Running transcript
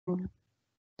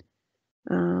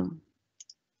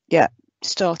Yeah,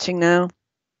 starting now.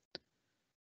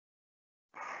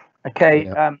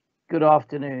 Okay, good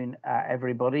afternoon,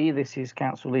 everybody. This is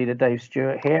Council Leader Dave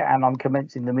Stewart here, and I'm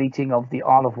commencing the meeting of the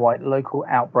Isle of Wight Local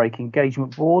Outbreak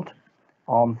Engagement Board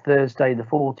on Thursday, the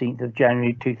 14th of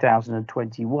January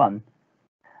 2021.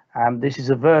 This is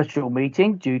a virtual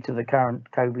meeting due to the current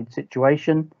COVID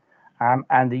situation,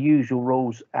 and the usual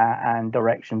rules and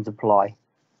directions apply.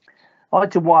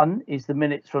 Item 1 is the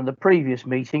minutes from the previous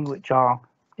meeting, which are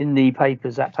in the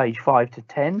papers at page 5 to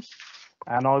 10.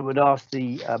 And I would ask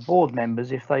the board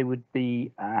members if they would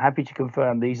be happy to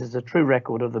confirm these as a true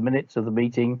record of the minutes of the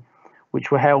meeting,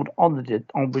 which was held on the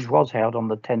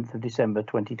 10th of December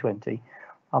 2020.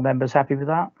 Are members happy with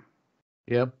that?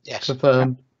 Yep. Yes.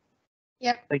 Confirmed.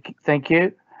 Yep. Thank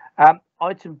you.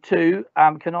 Item 2,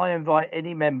 can I invite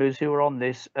any members who are on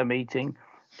this meeting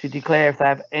to declare if they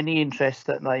have any interest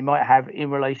that they might have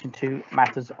in relation to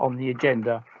matters on the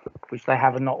agenda, which they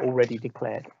have not already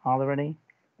declared? Are there any?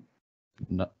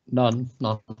 No, none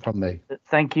from me.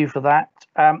 Thank you for that.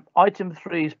 Item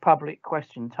 3 is public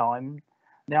question time.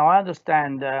 Now, I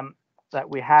understand that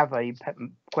we have a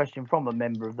question from a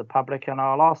member of the public, and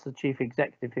I'll ask the Chief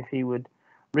Executive if he would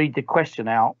read the question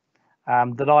out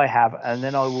that I have, and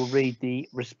then I will read the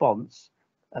response.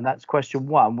 And that's question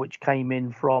 1, which came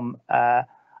in from a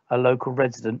local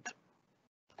resident.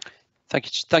 Thank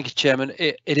you, Chairman.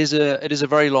 It is a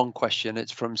very long question.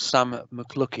 It's from Sam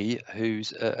McLucky,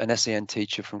 who's an SEN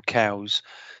teacher from Cowes.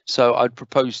 So I'd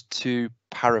propose to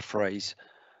paraphrase.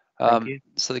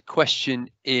 So the question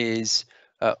is,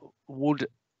 would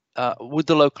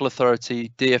the local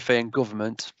authority, DFA and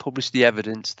government publish the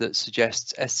evidence that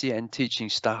suggests SEN teaching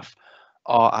staff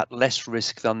are at less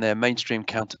risk than their mainstream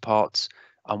counterparts,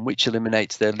 and which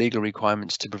eliminates their legal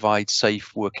requirements to provide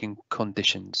safe working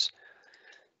conditions?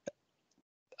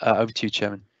 Over to you,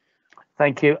 Chairman.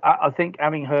 Thank you. I think,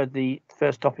 having heard the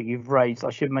first topic you've raised, I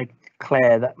should make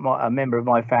clear that a member of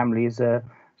my family is a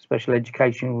special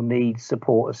educational needs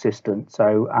support assistant.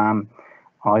 So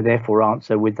I therefore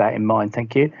answer with that in mind.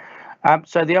 Thank you.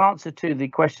 So the answer to the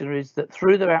question is that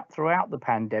throughout the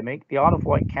pandemic, the Isle of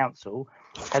Wight Council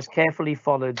has carefully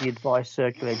followed the advice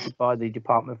circulated by the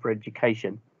Department for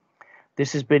Education.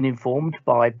 This has been informed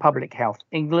by Public Health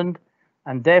England,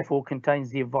 and therefore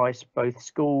contains the advice both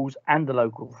schools and the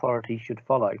local authority should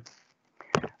follow.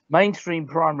 Mainstream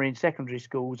primary and secondary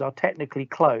schools are technically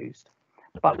closed,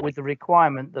 but with the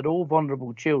requirement that all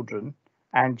vulnerable children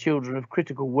and children of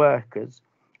critical workers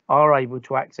are able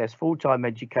to access full-time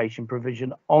education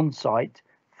provision on-site,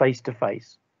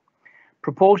 face-to-face.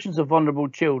 Proportions of vulnerable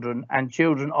children and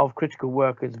children of critical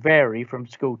workers vary from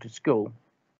school to school.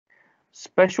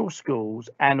 Special schools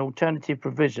and alternative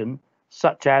provision,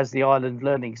 such as the Island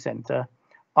Learning Centre,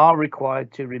 are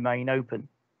required to remain open.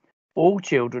 All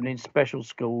children in special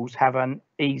schools have an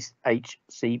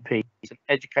EHCP, an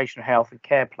Educational Health and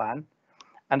Care Plan,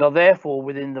 and are therefore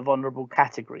within the vulnerable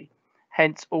category.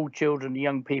 Hence, all children and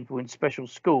young people in special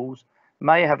schools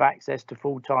may have access to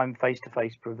full-time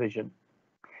face-to-face provision.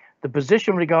 The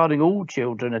position regarding all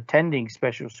children attending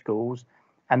special schools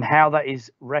and how that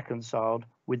is reconciled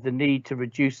with the need to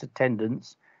reduce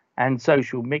attendance and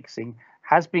social mixing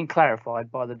has been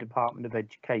clarified by the Department of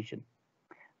Education.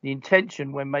 The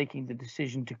intention when making the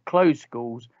decision to close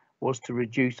schools was to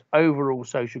reduce overall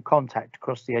social contact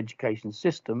across the education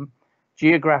system,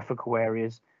 geographical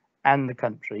areas and the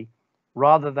country,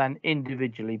 rather than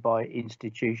individually by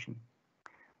institution.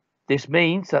 This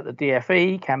means that the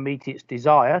DfE can meet its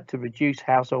desire to reduce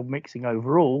household mixing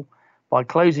overall by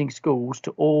closing schools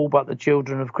to all but the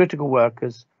children of critical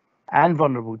workers and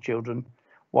vulnerable children,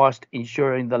 whilst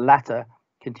ensuring the latter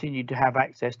continue to have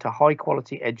access to high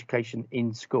quality education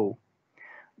in school.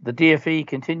 The DfE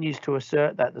continues to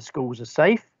assert that the schools are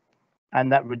safe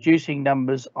and that reducing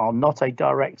numbers are not a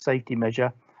direct safety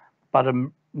measure, but a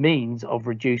means of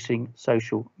reducing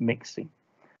social mixing.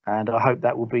 And I hope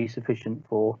that will be sufficient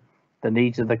for the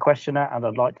needs of the questioner, and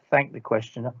I'd like to thank the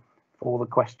questioner for the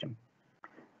question.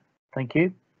 Thank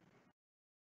you.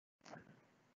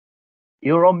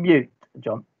 You're on mute,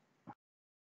 John.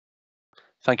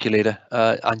 Thank you, Leader.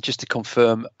 And just to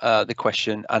confirm, the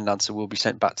question and answer will be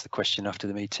sent back to the question after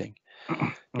the meeting.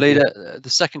 Leader, the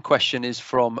second question is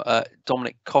from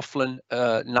Dominic Coughlin,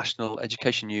 National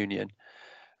Education Union.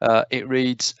 It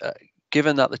reads,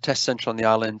 given that the test centre on the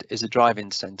island is a drive-in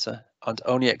centre and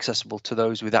only accessible to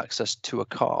those with access to a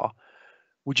car,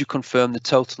 would you confirm the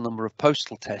total number of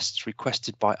postal tests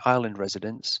requested by island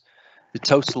residents, the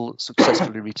total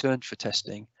successfully returned for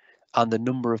testing, and the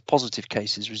number of positive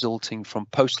cases resulting from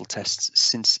postal tests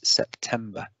since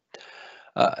September?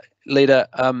 Leader,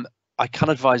 I can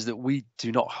advise that we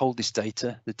do not hold this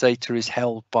data. The data is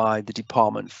held by the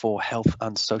Department for Health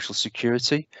and Social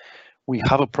Security. We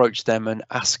have approached them and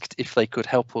asked if they could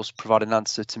help us provide an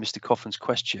answer to Mr. Coffin's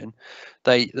question.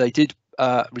 They did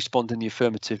respond in the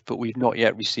affirmative, but we've not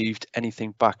yet received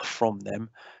anything back from them.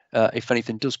 If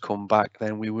anything does come back,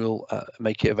 then we will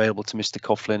make it available to Mr.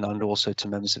 Coughlin and also to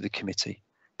members of the committee.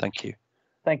 Thank you.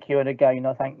 Thank you, and again,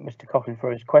 I thank Mr. Coughlin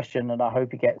for his question, and I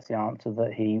hope he gets the answer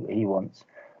that he wants.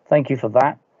 Thank you for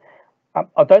that.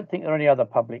 I don't think there are any other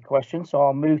public questions, so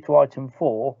I'll move to item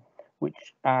 4,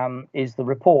 which is the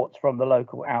reports from the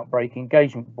local Outbreak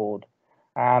Engagement Board.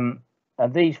 And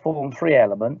these form 3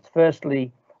 elements.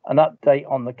 Firstly, an update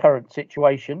on the current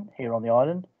situation here on the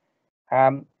island,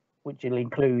 which will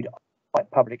include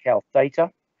public health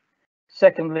data.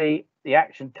 Secondly, the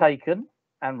action taken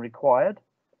and required,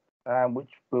 which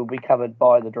will be covered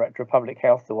by the Director of Public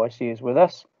Health, who I see is with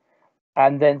us.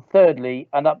 And then thirdly,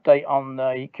 an update on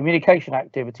the communication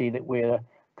activity that we're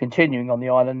continuing on the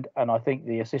island, and I think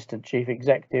the Assistant Chief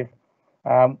Executive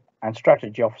and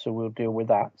Strategy Officer will deal with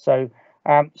that. So,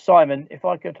 Simon, if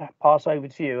I could pass over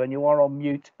to you, and you are on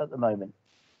mute at the moment.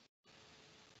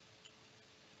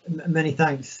 Many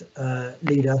thanks,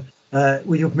 Leader.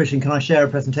 With your permission, can I share a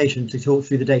presentation to talk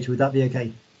through the data? Would that be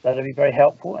okay? That'll be very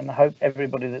helpful, and I hope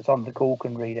everybody that's on the call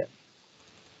can read it.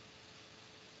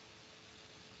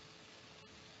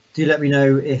 Do let me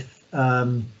know if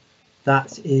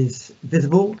that is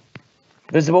visible.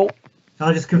 Visible. Can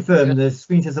I just confirm the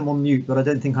screen says I'm on mute, but I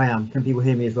don't think I am. Can people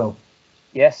hear me as well?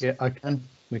 Yes. Yeah, I can.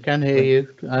 We can hear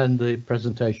you, and the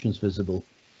presentation's visible.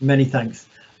 Many thanks.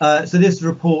 So this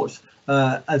report,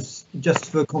 as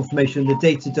just for confirmation, the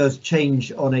data does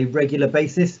change on a regular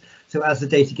basis. So as the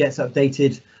data gets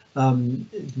updated,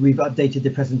 we've updated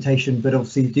the presentation, but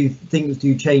obviously things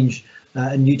do change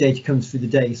and new data comes through the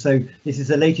day. So this is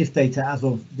the latest data as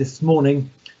of this morning,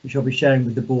 which I'll be sharing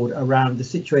with the board around the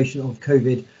situation of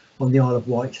COVID on the Isle of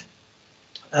Wight.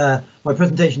 My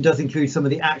presentation does include some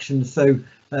of the actions, so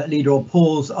Leader, I'll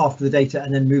pause after the data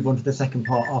and then move on to the second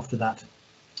part after that.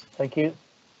 Thank you.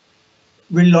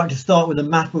 Really like to start with a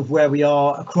map of where we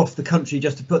are across the country,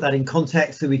 just to put that in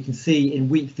context, so we can see in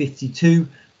week 52,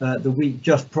 the week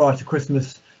just prior to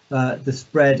Christmas, the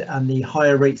spread and the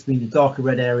higher rates being the darker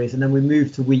red areas, and then we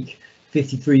move to week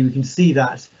 53, we can see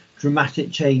that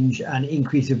dramatic change and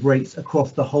increase of rates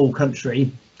across the whole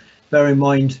country. Bear in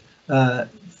mind,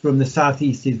 from the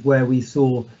southeast is where we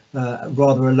saw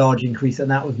rather a large increase,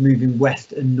 and that was moving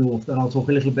west and north, and I'll talk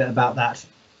a little bit about that,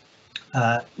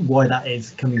 why that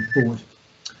is coming forward.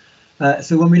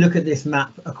 So when we look at this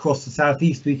map across the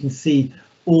southeast, we can see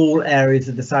all areas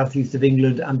of the southeast of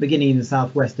England and beginning in the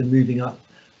southwest and moving up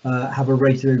have a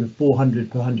rate of over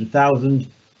 400 per 100,000.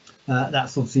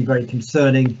 That's obviously very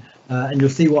concerning, and you'll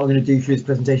see what I'm going to do through this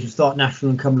presentation, start national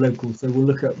and come local. So we'll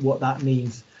look at what that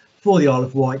means for the Isle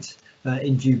of Wight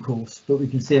in due course, but we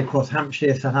can see across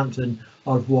Hampshire, Southampton,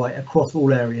 Isle of Wight, across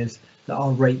all areas that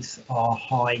our rates are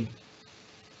high.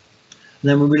 And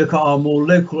then when we look at our more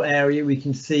local area, we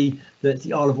can see that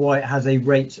the Isle of Wight has a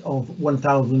rate of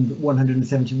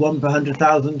 1,171 per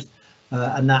 100,000,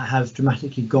 and that has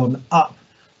dramatically gone up,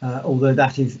 although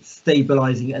that is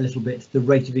stabilising a little bit. The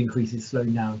rate of increase is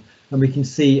slowing down, and we can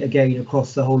see again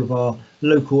across the whole of our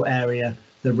local area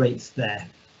the rates there,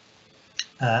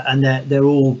 and they're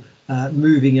all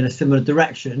moving in a similar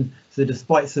direction. So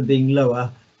despite some being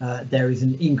lower, there is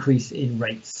an increase in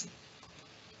rates.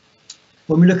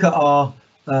 When we look at our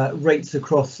rates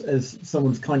across, as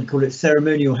someone's kind of called it,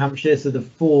 ceremonial Hampshire, so the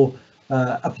 4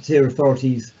 upper tier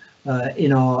authorities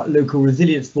in our local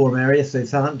resilience forum area, so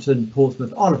Southampton,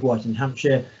 Portsmouth, Isle of Wight and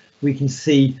Hampshire, we can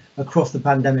see across the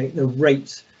pandemic the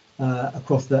rate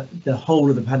across the whole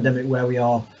of the pandemic where we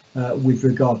are with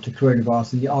regard to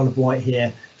coronavirus, and the Isle of Wight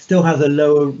here still has a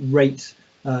lower rate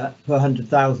per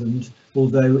 100,000,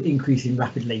 although increasing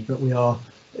rapidly, but we are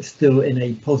still in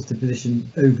a positive position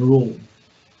overall.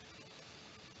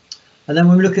 And then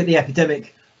when we look at the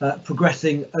epidemic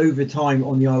progressing over time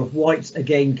on the Isle of Wight,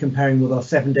 again comparing with our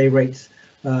 7-day rates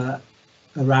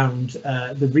around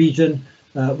the region,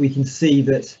 we can see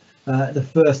that the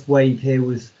first wave here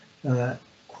was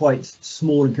quite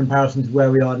small in comparison to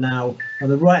where we are now on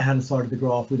the right hand side of the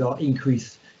graph with our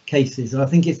increased cases. And I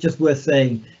think it's just worth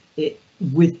saying it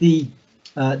with the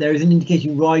there is an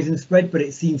indicating rise in spread, but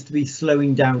it seems to be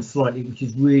slowing down slightly, which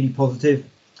is really positive.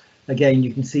 Again,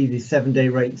 you can see the 7-day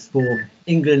rates for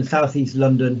England, South East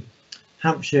London,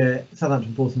 Hampshire,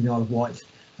 Southampton, Portsmouth and the Isle of Wight,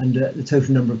 and the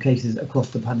total number of cases across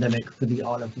the pandemic for the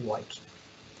Isle of Wight.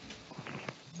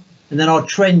 And then our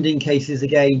trending cases,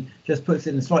 again, just puts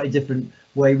it in a slightly different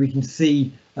way we can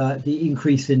see the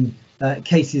increase in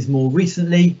cases more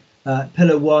recently.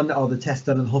 Pillar 1 are the tests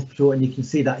done in the hospital, and you can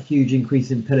see that huge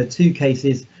increase in Pillar 2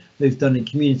 cases, those done in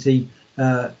community.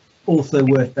 Also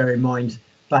worth bearing in mind,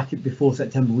 before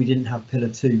September we didn't have Pillar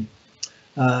 2.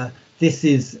 This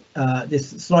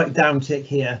slight downtick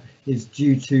here is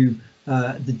due to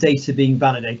the data being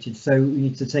validated, so we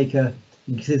need to take a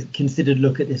considered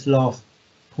look at this last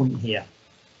point here.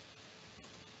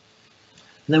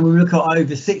 And then when we look at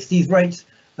over 60s rates,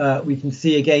 we can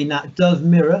see again that does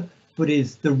mirror, but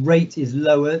the rate is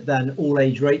lower than all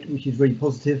age rate, which is really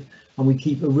positive, and we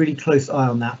keep a really close eye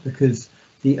on that because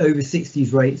the over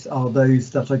 60s rates are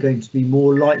those that are going to be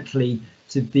more likely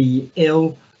to be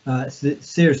ill,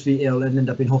 seriously ill, and end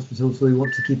up in hospital. So we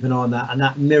want to keep an eye on that, and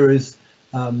that mirrors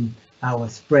our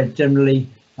spread generally,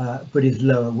 but is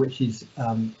lower, which is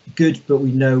good, but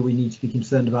we know we need to be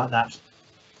concerned about that.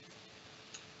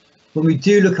 When we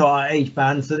do look at our age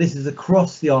band, so this is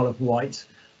across the Isle of Wight,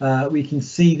 we can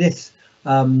see this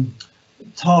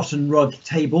tartan rug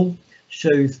table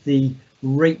shows the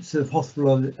rates of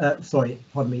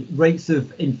rates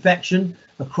of infection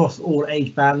across all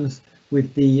age bands,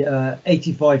 with the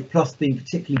 85 plus being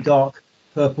particularly dark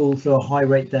purple, so a high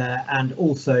rate there, and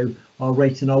also our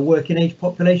rate in our working age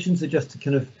population. So just to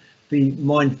kind of be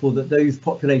mindful that those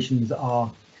populations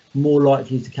are more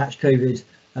likely to catch COVID,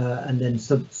 and then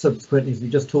subsequently, as we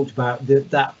just talked about,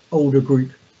 that older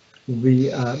group will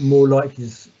be more likely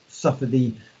to suffer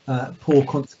the poor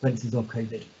consequences of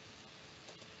COVID.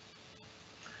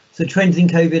 So trends in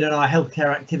COVID and our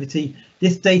healthcare activity.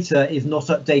 This data is not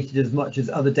updated as much as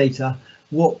other data.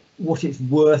 What it's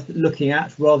worth looking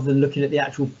at, rather than looking at the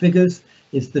actual figures,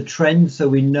 is the trend, so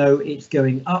we know it's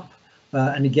going up.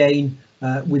 And again,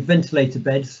 with ventilator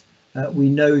beds, we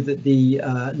know that the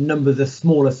numbers are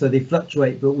smaller, so they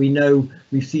fluctuate, but we know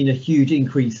we've seen a huge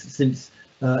increase since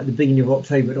the beginning of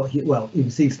October. Well, you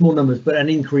can see small numbers, but an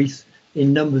increase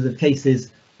in numbers of cases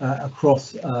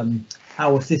across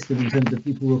our system in terms of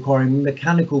people requiring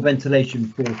mechanical ventilation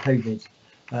for COVID.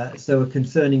 So a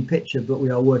concerning picture, but we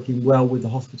are working well with the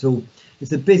hospital.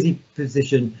 It's a busy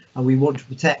position, and we want to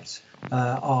protect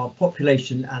our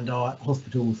population and our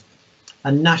hospitals.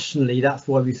 And nationally, that's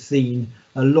why we've seen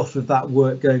a lot of that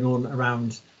work going on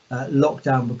around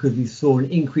lockdown, because we saw an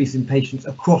increase in patients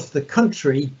across the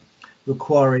country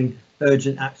requiring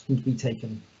urgent action to be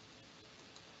taken.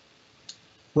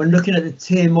 When looking at the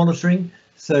tier monitoring,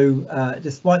 so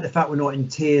despite the fact we're not in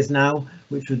tiers now,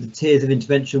 which were the tiers of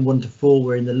intervention 1 to 4,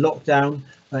 we're in the lockdown,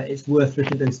 it's worth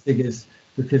looking at those figures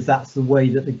because that's the way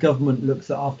that the government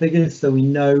looks at our figures. So we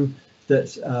know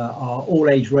that our all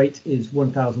age rate is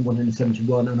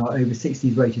 1,171 and our over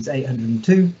 60s rate is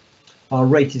 802. Our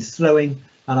rate is slowing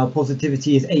and our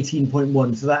positivity is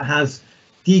 18.1. So that has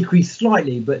decreased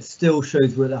slightly, but still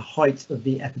shows we're at the height of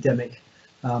the epidemic,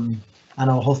 and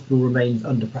our hospital remains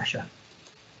under pressure.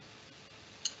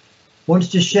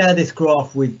 Wanted to share this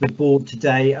graph with the board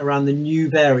today around the new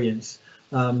variants,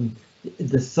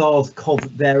 the SARS-CoV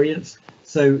variants.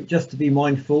 So just to be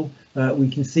mindful, we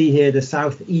can see here the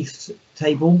southeast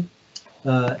table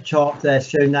chart there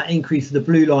showing that increase of the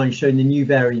blue line showing the new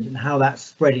variant and how that's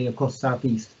spreading across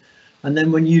southeast. And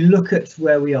then when you look at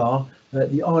where we are,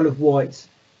 the Isle of Wight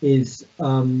is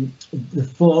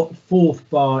the fourth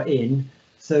bar in.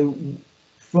 So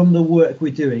from the work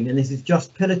we're doing, and this is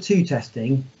just Pillar 2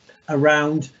 testing,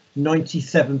 around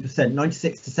 97%,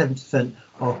 96 to 7%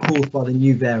 are caused by the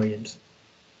new variant.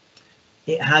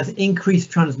 It has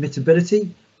increased transmittability,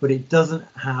 but it doesn't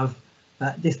have,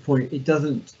 at this point, it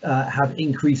doesn't have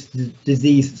increased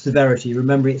disease severity.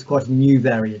 Remember, it's quite a new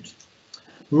variant.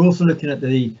 We're also looking at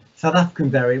the South African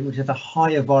variant, which has a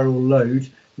higher viral load,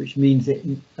 which means it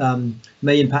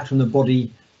may impact on the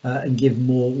body and give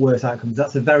more worse outcomes.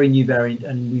 That's a very new variant,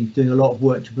 and we're doing a lot of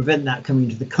work to prevent that coming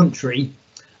into the country.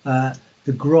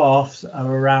 The graphs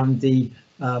are around the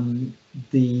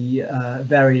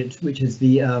variant, which is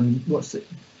the what's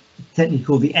technically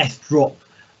called the S-drop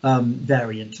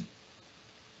variant,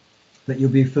 but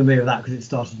you'll be familiar with that because it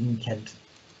started in Kent.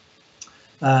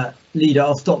 Leader,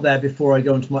 I'll stop there before I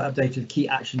go on to my updated key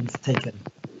actions taken.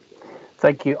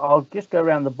 Thank you. I'll just go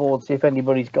around the board, see if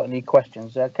anybody's got any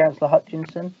questions. Councillor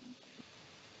Hutchinson.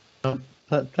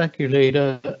 Thank you,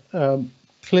 Leader.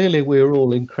 Clearly, we're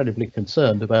all incredibly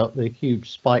concerned about the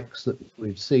huge spikes that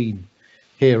we've seen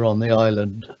here on the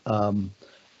island.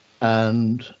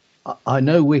 And I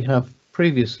know we have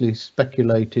previously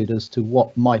speculated as to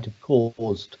what might have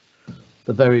caused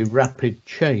the very rapid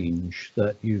change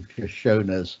that you've just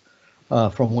shown us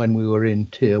from when we were in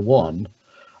Tier 1.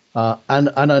 And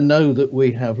I know that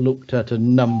we have looked at a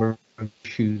number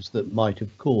issues that might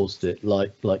have caused it,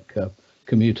 like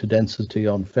commuter density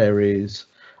on ferries,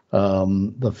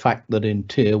 the fact that in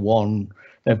tier 1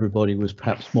 everybody was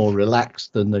perhaps more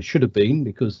relaxed than they should have been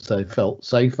because they felt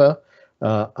safer,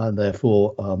 and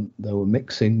therefore they were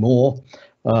mixing more.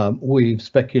 We've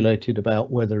speculated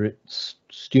about whether it's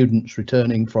students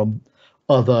returning from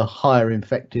other higher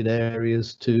infected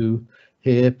areas to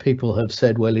here. People have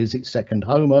said, well, is it second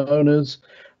homeowners?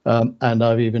 And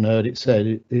I've even heard it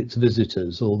said it's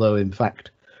visitors, although in fact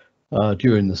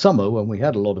during the summer when we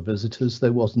had a lot of visitors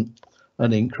there wasn't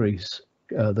an increase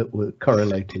that were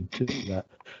correlated to that.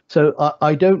 So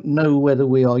I don't know whether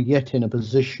we are yet in a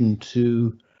position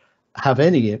to have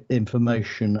any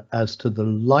information as to the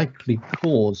likely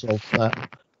cause of that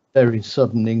very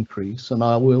sudden increase, and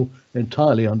I will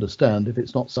entirely understand if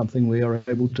it's not something we are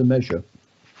able to measure.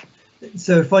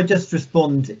 So if I just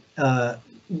respond to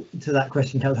that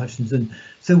question, Cal Hutchinson.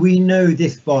 So we know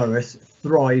this virus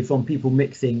thrives on people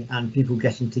mixing and people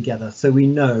getting together. So we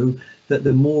know that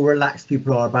the more relaxed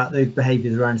people are about those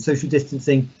behaviours around social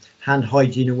distancing, hand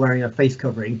hygiene and wearing a face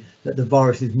covering, that the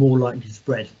virus is more likely to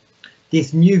spread.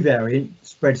 This new variant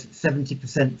spreads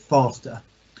 70% faster.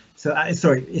 So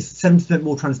sorry, it's 70%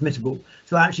 more transmittable.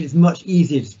 So actually it's much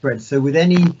easier to spread. So with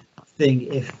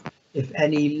anything, if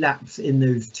any lapse in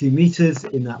those 2 meters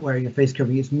in that wearing a face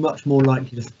covering, it's much more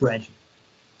likely to spread.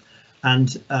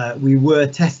 And we were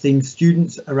testing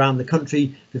students around the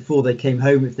country before they came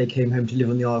home, if they came home to live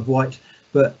on the Isle of Wight.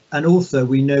 And also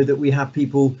we know that we have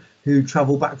people who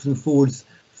travel backwards and forwards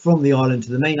from the island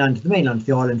to the mainland, to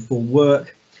the island for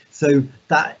work. So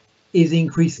that is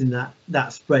increasing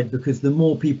that spread, because the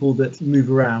more people that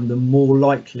move around, the more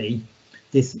likely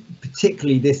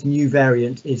particularly this new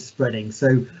variant is spreading.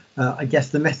 So I guess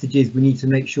the message is we need to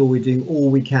make sure we're doing all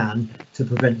we can to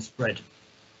prevent spread.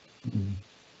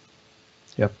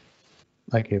 Yep.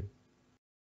 Thank you.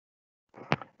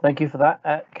 Thank you for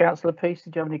that. Councillor Peace,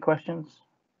 did you have any questions?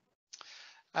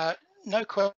 No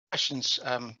questions,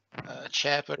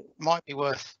 Chair, but it might be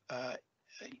worth,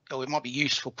 or it might be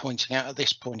useful pointing out at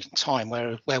this point in time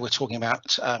where we're talking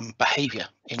about behaviour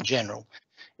in general,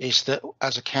 is that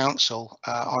as a council,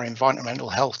 our environmental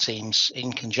health teams,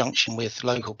 in conjunction with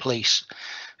local police,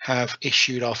 have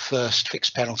issued our first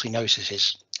fixed penalty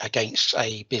notices against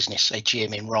a business, a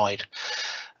gym in Ryde.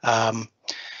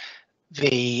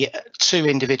 The 2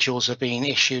 individuals have been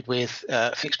issued with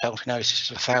fixed penalty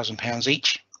notices of £1,000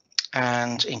 each,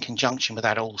 and in conjunction with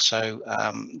that also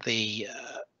the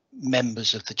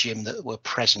members of the gym that were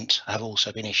present have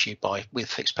also been issued with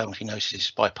fixed penalty notices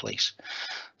by police.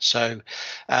 So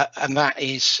and that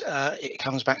is it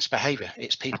comes back to behaviour.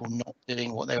 It's people not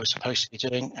doing what they were supposed to be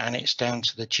doing, and it's down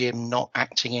to the gym not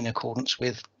acting in accordance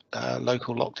with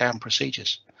local lockdown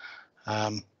procedures.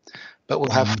 But we'll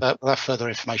have further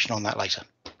information on that later.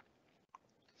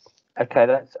 Okay,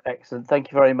 that's excellent.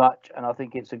 Thank you very much. And I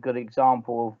think it's a good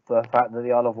example of the fact that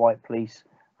the Isle of Wight police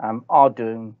are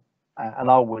doing and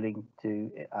are willing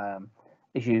to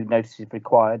issue notices if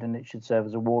required, and it should serve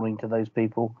as a warning to those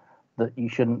people that you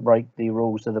shouldn't break the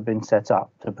rules that have been set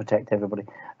up to protect everybody.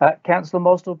 Councillor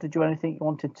Mosdell, did you have anything you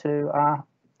wanted to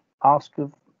ask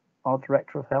of our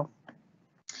Director of Health?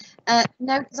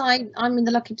 No, because I'm in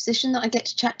the lucky position that I get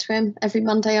to chat to him every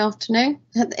Monday afternoon.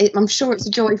 I'm sure it's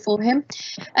a joy for him.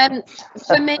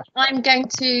 For me, I'm going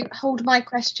to hold my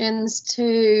questions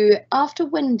to after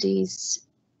Wendy's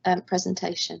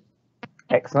presentation.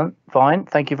 Excellent, fine,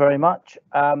 thank you very much.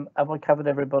 Have I covered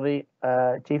everybody?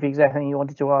 Chief Exec, anything you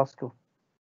wanted to ask?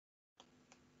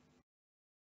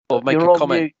 Or make a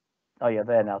comment. Mute. Oh yeah,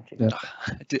 there now, Chief.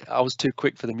 Yeah. I was too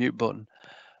quick for the mute button.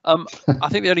 I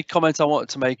think the only comment I wanted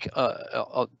to make,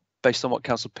 based on what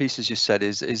Councillor Peace has just said,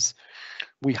 is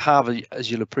we have,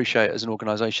 as you'll appreciate, as an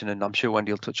organisation, and I'm sure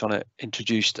Wendy will touch on it,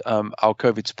 introduced our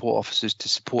COVID support officers to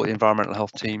support the environmental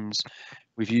health teams.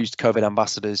 We've used COVID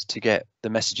ambassadors to get the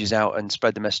messages out and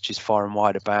spread the messages far and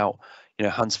wide about,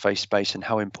 hands, face, space, and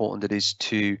how important it is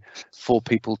for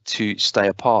people to stay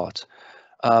apart.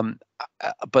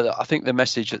 But I think the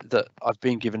message that I've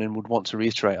been given and would want to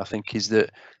reiterate, I think, is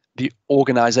that the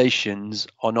organisations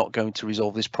are not going to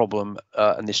resolve this problem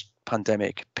and this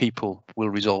pandemic. People will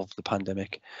resolve the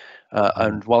pandemic.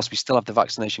 And whilst we still have the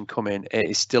vaccination coming, it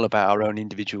is still about our own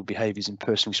individual behaviours and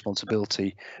personal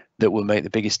responsibility that will make the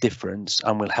biggest difference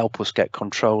and will help us get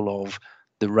control of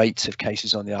the rates of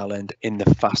cases on the island in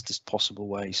the fastest possible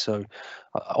way. So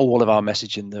all of our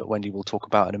messaging that Wendy will talk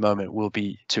about in a moment will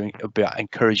be about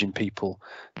encouraging people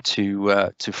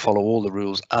to follow all the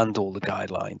rules and all the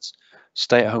guidelines,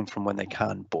 stay at home from when they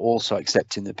can, but also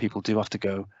accepting that people do have to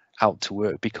go out to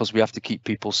work because we have to keep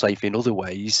people safe in other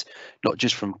ways, not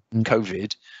just from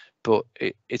COVID, but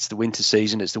it's the winter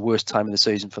season. It's the worst time of the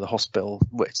season for the hospital.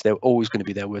 They're always going to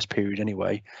be their worst period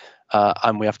anyway,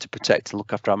 and we have to protect and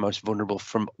look after our most vulnerable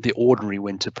from the ordinary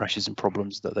winter pressures and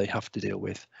problems that they have to deal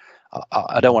with.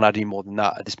 I don't want to add any more than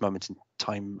that at this moment in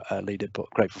time, Leader, but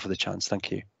grateful for the chance.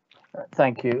 Thank you.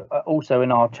 Thank you. Also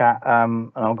in our chat,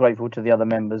 and I'm grateful to the other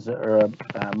members that are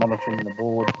monitoring the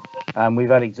board. We've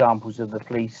had examples of the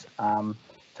police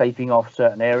taping off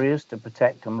certain areas to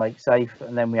protect and make safe,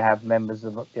 and then we have members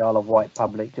of the Isle of Wight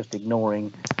public just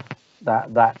ignoring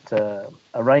that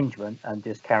arrangement and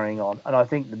just carrying on. And I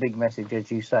think the big message,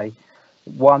 as you say,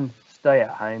 1, stay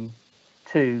at home,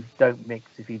 2, don't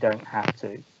mix if you don't have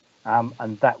to.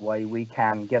 And that way we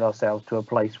can get ourselves to a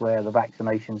place where the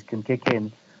vaccinations can kick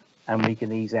in and we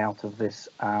can ease out of this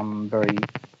very,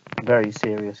 very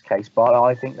serious case. But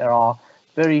I think there are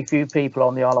very few people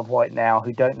on the Isle of Wight now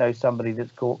who don't know somebody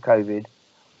that's caught COVID,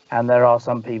 and there are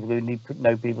some people who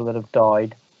know people that have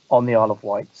died on the Isle of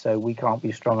Wight, so we can't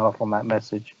be strong enough on that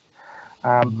message.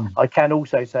 I can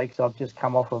also say, because I've just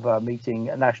come off of a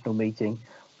national meeting,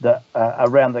 that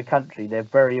around the country they're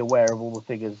very aware of all the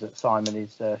figures that Simon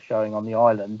is showing on the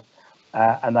island,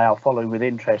 and they are following with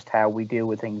interest how we deal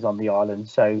with things on the island.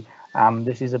 So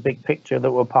this is a big picture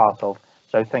that we're part of,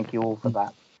 so thank you all for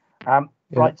that.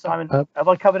 Right, Simon, have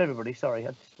I covered everybody? Sorry.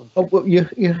 Well,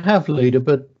 you have, Leader,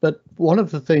 but one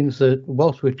of the things that,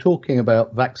 whilst we're talking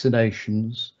about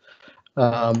vaccinations,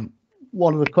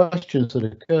 one of the questions that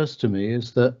occurs to me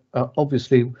is that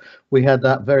obviously we had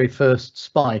that very first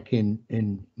spike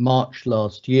in March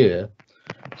last year.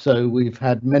 So we've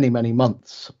had many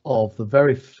months of the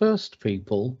very first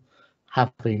people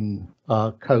having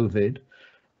COVID.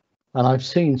 And I've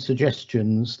seen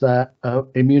suggestions that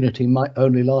immunity might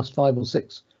only last 5 or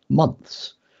 6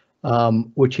 months,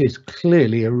 which is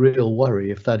clearly a real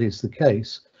worry if that is the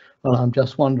case. And I'm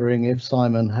just wondering if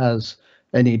Simon has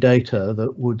any data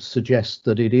that would suggest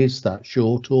that it is that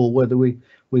short, or whether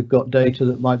we've got data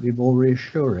that might be more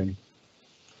reassuring.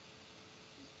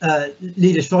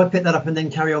 Leader, shall I pick that up and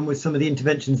then carry on with some of the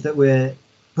interventions that we're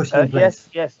pushing in place?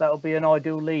 Yes, that will be an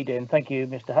ideal lead in. Thank you,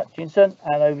 Mr. Hutchinson,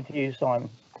 and over to you, Simon.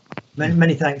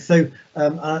 Many thanks. So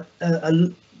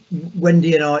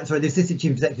Wendy and I, sorry, the Assistant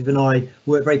Chief Executive and I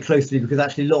work very closely, because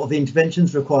actually a lot of the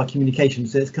interventions require communication,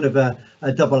 so it's kind of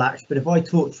a double act. But if I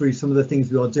talk through some of the things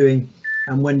we are doing,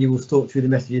 and Wendy will talk through the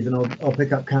messages, and I'll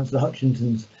pick up Councillor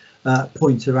Hutchinson's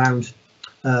point around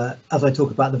as I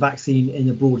talk about the vaccine in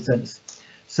a broad sense.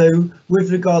 So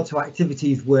with regard to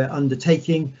activities we're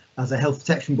undertaking as a Health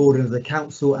Protection Board and as a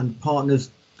council and partners,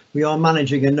 we are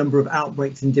managing a number of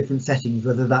outbreaks in different settings,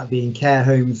 whether that be in care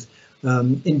homes,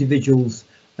 individuals,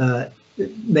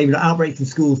 maybe not outbreaks in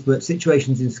schools, but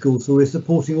situations in schools. So we're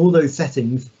supporting all those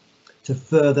settings to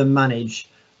further manage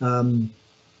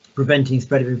preventing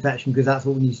spread of infection, because that's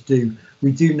what we need to do.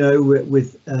 We do know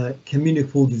with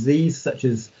communicable disease such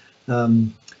as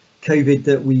COVID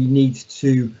that we need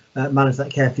to manage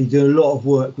that carefully, do a lot of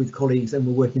work with colleagues, and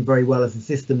we're working very well as a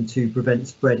system to prevent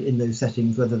spread in those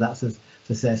settings, whether that's as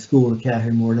I say, a school, a care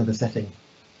home, or another setting.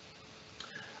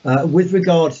 With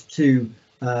regards to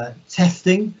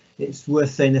testing, it's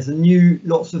worth saying there's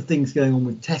lots of things going on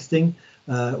with testing.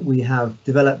 We have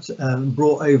developed and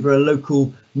brought over a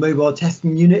local mobile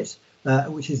testing unit,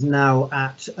 which is now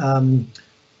at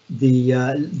the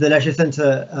leisure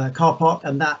centre car park,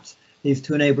 and that is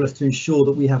to enable us to ensure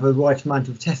that we have a right amount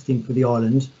of testing for the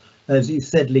island. As you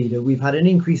said, Leader, we've had an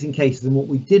increase in cases, and what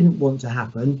we didn't want to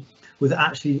happen was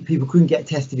actually people couldn't get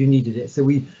tested who needed it. So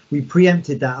we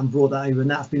preempted that and brought that over,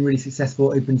 and that's been really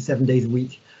successful, open 7 days a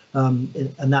week,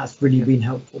 and that's really been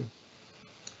helpful.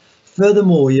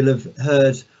 Furthermore, you'll have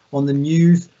heard on the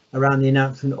news around the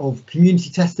announcement of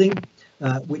community testing,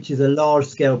 which is a large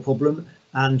scale problem.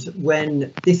 And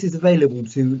when this is available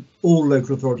to all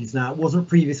local authorities now, it wasn't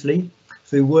previously,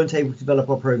 so we weren't able to develop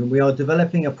our programme. We are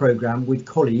developing a programme with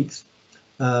colleagues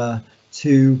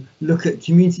to look at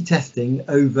community testing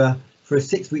over for a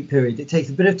 6-week period. It takes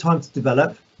a bit of time to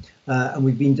develop, and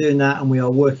we've been doing that, and we are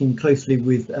working closely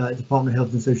with Department of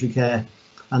Health and Social Care,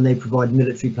 and they provide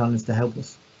military planners to help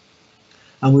us.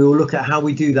 And we will look at how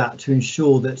we do that to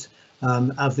ensure that,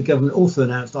 as the government also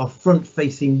announced, our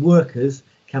front-facing workers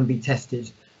can be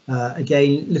tested.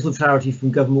 Again, little clarity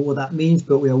from government what that means,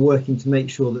 but we are working to make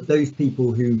sure that those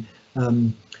people who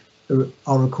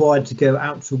are required to go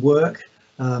out to work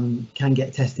can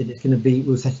get tested. It's going to be,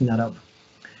 we're setting that up.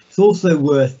 It's also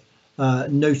worth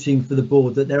noting for the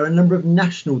board that there are a number of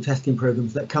national testing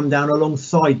programs that come down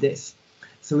alongside this.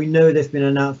 So we know there's been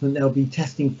an announcement there'll be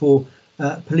testing for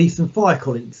police and fire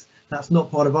colleagues. That's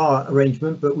not part of our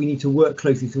arrangement, but we need to work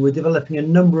closely. So we're developing a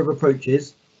number of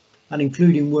approaches and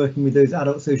including working with those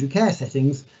adult social care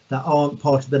settings that aren't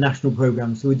part of the national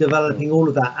programme. So we're developing all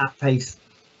of that at pace,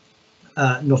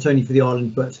 not only for the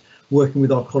island, but working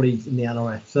with our colleagues in the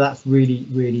LRF. So that's really,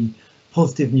 really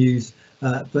positive news,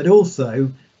 but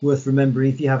also worth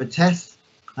remembering, if you have a test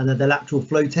and they're the lateral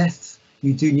flow tests,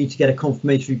 you do need to get a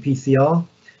confirmatory PCR.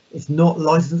 It's not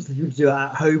licensed for people to do it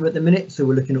at home at the minute, so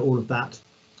we're looking at all of that.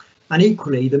 And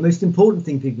equally, the most important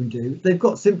thing people can do, if they've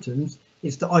got symptoms,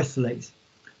 is to isolate,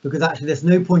 because actually there's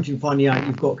no point in finding out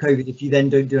you've got COVID if you then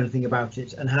don't do anything about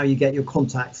it, and how you get your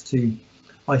contacts to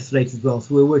isolate as well.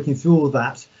 So we're working through all of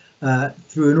that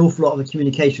through an awful lot of the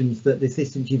communications that the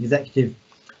Assistant Chief Executive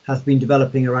has been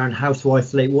developing around how to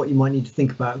isolate, what you might need to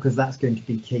think about, because that's going to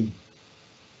be key.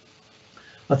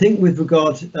 I think with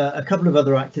regard a couple of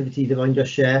other activities that I can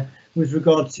just share with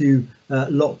regard to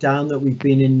lockdown that we've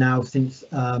been in now since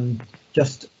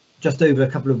just over a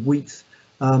couple of weeks,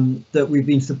 that we've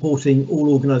been supporting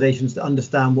all organisations to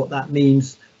understand what that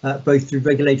means, both through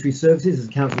regulatory services, as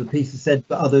Councillor Peace has said,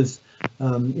 but others,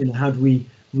 how do we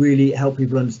really help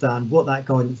people understand what that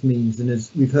guidance means? And as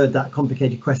we've heard that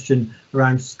complicated question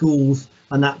around schools,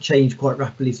 and that changed quite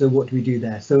rapidly, so what do we do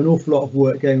there? So an awful lot of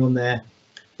work going on there,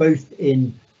 both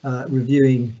in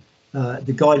reviewing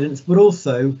the guidance, but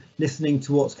also listening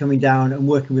to what's coming down and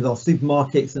working with our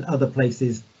supermarkets and other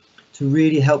places to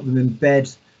really help them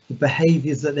embed the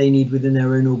behaviours that they need within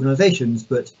their own organisations,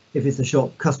 but if it's a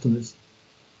shop, customers.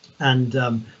 And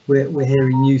we're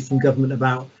hearing news from government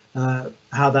about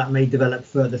how that may develop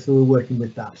further, so we're working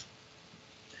with that.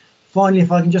 Finally,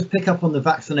 if I can just pick up on the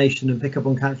vaccination and pick up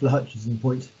on Councillor Hutchinson's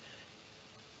point.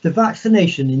 The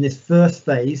vaccination in this first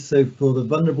phase, so for the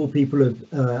vulnerable people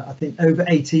of, I think, over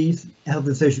 80s, health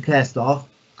and social care staff,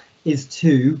 is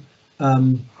to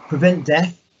prevent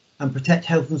death and protect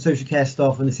health and social care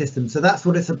staff in the system. So that's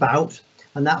what it's about,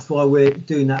 and that's why we're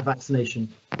doing that vaccination.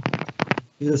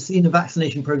 You'll see the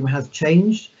vaccination programme has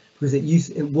changed, because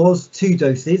it was 2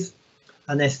 doses,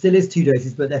 and there still is 2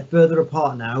 doses, but they're further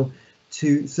apart now,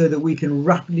 so that we can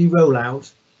rapidly roll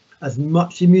out as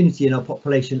much immunity in our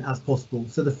population as possible.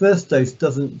 So the first dose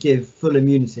doesn't give full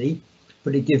immunity,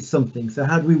 but it gives something. So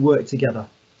how do we work together?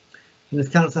 And as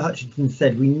Councillor Hutchinson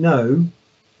said, we know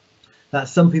that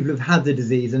some people have had the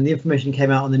disease, and the information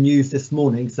came out on the news this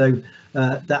morning. So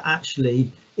that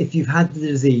actually, if you've had the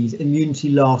disease, immunity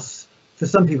lasts for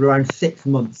some people around 6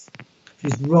 months,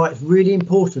 which is right. It's really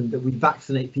important that we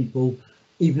vaccinate people,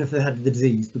 even if they had the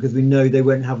disease, because we know they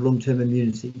won't have long-term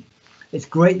immunity. It's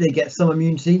great they get some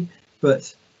immunity,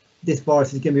 but this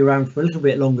virus is going to be around for a little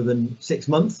bit longer than 6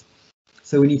 months.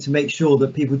 So we need to make sure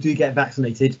that people do get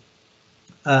vaccinated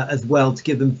as well, to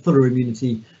give them fuller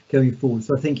immunity going forward.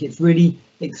 So I think it's really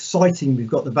exciting we've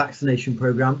got the vaccination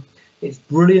programme. It's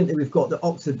brilliant that we've got the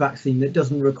Oxford vaccine that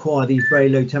doesn't require these very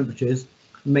low temperatures,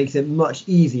 and makes it much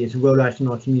easier to roll out in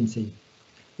our community.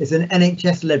 It's an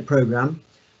NHS-led programme,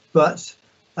 but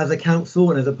as a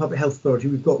council and as a public health authority,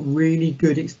 we've got really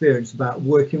good experience about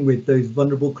working with those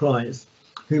vulnerable clients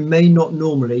who may not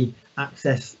normally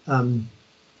access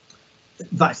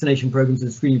vaccination programs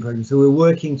and screening programs. So we're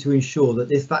working to ensure that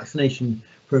this vaccination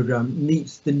programme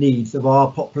meets the needs of our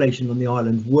population on the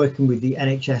island, working with the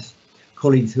NHS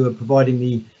colleagues who are providing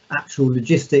the actual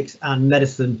logistics and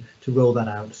medicine to roll that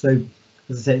out. So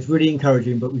as I say, it's really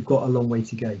encouraging, but we've got a long way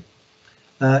to go.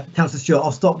 Councillor Stewart,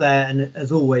 I'll stop there, and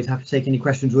as always, happy to take any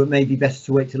questions, or it may be better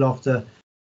to wait till after.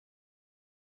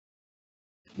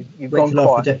 You've gone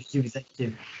quiet. Deputy Chief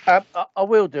Executive. I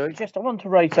will do it. Just I want to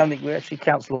raise something where actually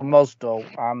Councillor Mosdell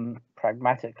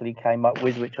pragmatically came up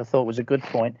with, which I thought was a good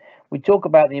point. We talk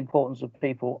about the importance of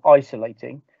people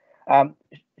isolating.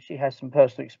 She has some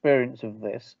personal experience of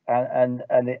this and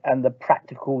the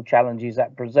practical challenges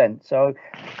that present. So,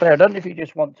 Claire, I don't know if you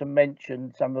just want to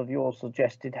mention some of your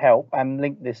suggested help and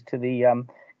link this to the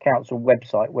council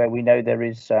website, where we know there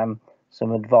is some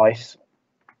advice.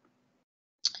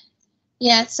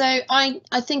 Yeah, so I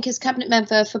think as Cabinet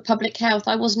Member for Public Health,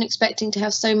 I wasn't expecting to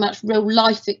have so much real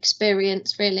life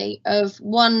experience, really, of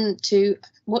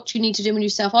what you need to do when you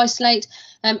self-isolate.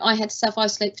 I had to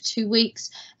self-isolate for 2 weeks.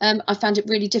 I found it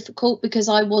really difficult because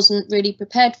I wasn't really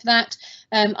prepared for that.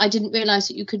 I didn't realise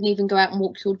that you couldn't even go out and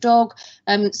walk your dog.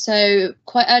 So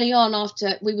quite early on,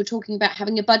 after we were talking about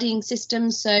having a buddying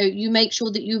system, so you make sure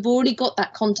that you've already got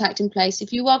that contact in place.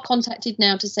 If you are contacted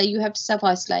now to say you have to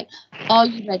self-isolate, are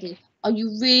you ready? Are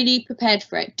you really prepared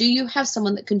for it? Do you have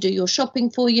someone that can do your shopping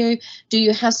for you? Do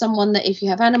you have someone that, if you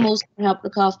have animals, can help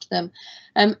look after them?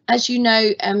 As you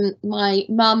know, my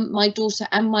mum, my daughter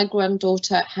and my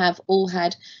granddaughter have all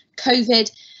had COVID.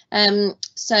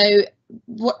 So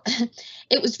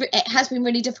it has been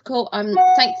really difficult.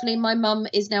 Thankfully my mum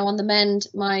is now on the mend.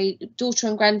 My daughter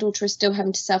and granddaughter are still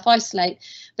having to self-isolate,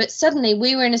 but suddenly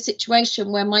we were in a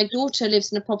situation where my daughter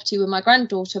lives in a property with my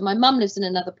granddaughter, my mum lives in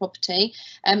another property,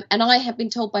 and I have been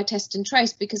told by Test and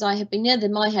Trace, because I have been near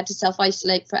them, I had to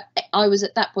self-isolate for, I was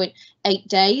at that point 8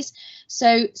 days.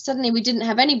 So suddenly we didn't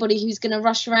have anybody who's going to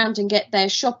rush around and get their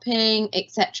shopping,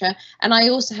 etc. And I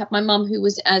also have my mum, who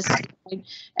was, as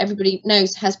everybody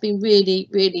knows, has been really,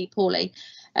 really poorly.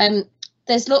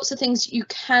 There's lots of things you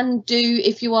can do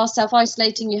if you are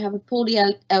self-isolating, you have a poorly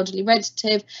elderly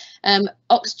relative.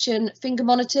 Oxygen finger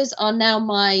monitors are now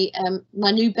my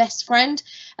new best friend.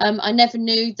 I never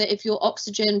knew that if your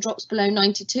oxygen drops below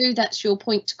 92, that's your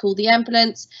point to call the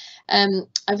ambulance.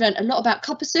 I've learned a lot about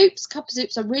copper soups. Copper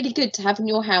soups are really good to have in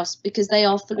your house because they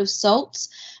are full of salts.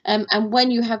 And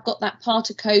when you have got that part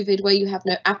of COVID where you have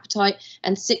no appetite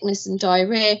and sickness and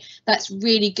diarrhea, that's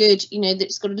really good. You know, that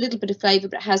it's got a little bit of flavour,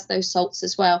 but it has those salts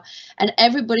as well. And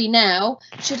everybody now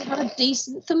should have a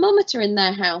decent thermometer in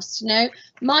their house. You know,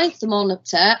 my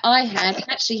thermometer I had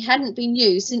actually hadn't been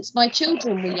used since my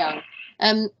children were young.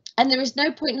 And there is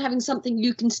no point in having something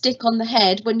you can stick on the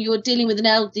head when you're dealing with an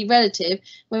elderly relative,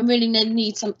 when really they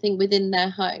need something within their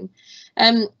home.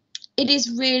 It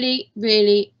is really,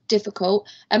 really difficult.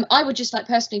 I would just like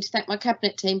personally to thank my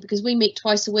cabinet team, because we meet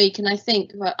twice a week, and I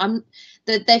think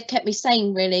that they've kept me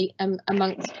sane really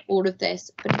amongst all of this.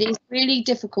 But it is really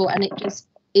difficult, and it just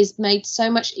is made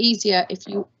so much easier if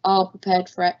you are prepared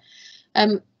for it.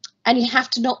 And you have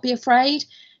to not be afraid.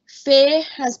 Fear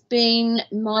has been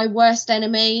my worst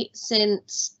enemy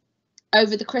since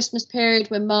over the Christmas period,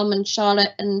 when Mum and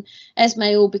Charlotte and Esme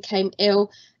all became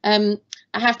ill.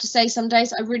 I have to say, some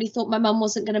days I really thought my mum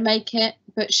wasn't going to make it,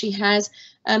 but she has.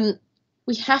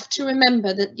 We have to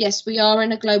remember that, yes, we are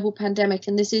in a global pandemic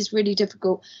and this is really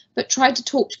difficult, but try to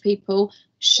talk to people,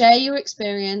 share your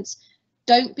experience.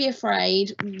 Don't be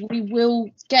afraid. We will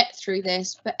get through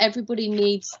this, but everybody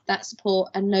needs that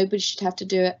support and nobody should have to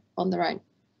do it on their own.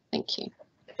 Thank you.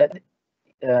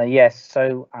 Yes,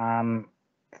 so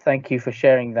thank you for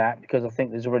sharing that, because I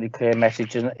think there's a really clear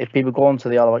message. And if people go onto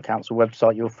the Isle of Wight Council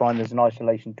website, you'll find there's an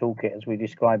isolation toolkit as we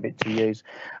describe it to use.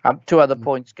 Two other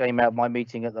points came out of my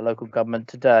meeting at the local government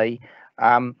today.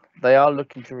 They are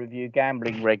looking to review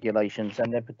gambling regulations,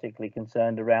 and they're particularly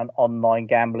concerned around online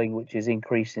gambling, which is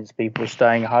increased since people are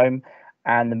staying home,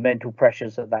 and the mental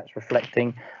pressures that that's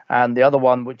reflecting. And the other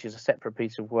one, which is a separate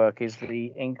piece of work, is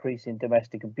the increase in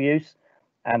domestic abuse.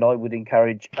 And I would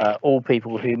encourage all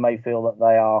people who may feel that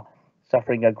they are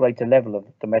suffering a greater level of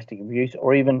domestic abuse,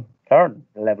 or even current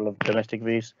level of domestic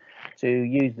abuse, to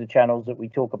use the channels that we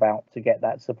talk about to get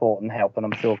that support and help. And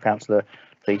I'm sure Councillor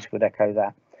Peace would echo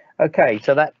that. Okay,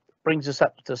 so that brings us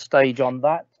up to stage on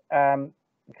that.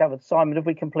 Covered. Simon, have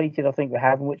we completed? I think we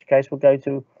have, in which case we'll go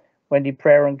to Wendy,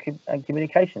 Prayer and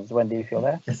Communications. Wendy, if you're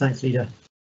there. Yes, thanks, Leader.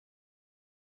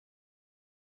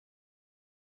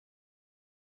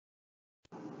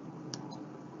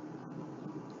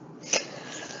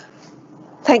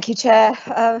 Thank you, Chair.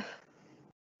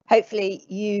 Hopefully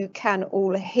you can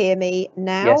all hear me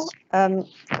now. Yes.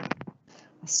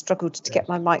 I struggled to get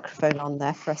my microphone on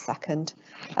there for a second.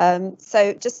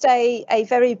 So just a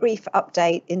very brief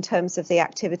update in terms of the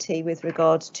activity with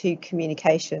regard to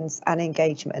communications and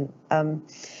engagement.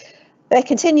 There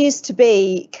continues to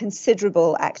be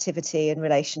considerable activity in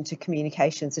relation to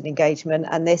communications and engagement,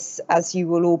 and this, as you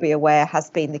will all be aware, has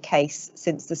been the case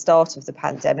since the start of the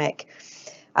pandemic.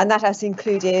 And that has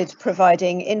included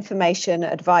providing information,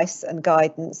 advice and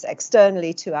guidance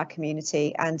externally to our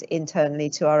community and internally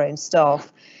to our own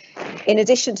staff. In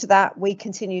addition to that, we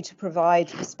continue to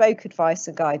provide bespoke advice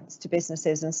and guidance to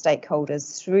businesses and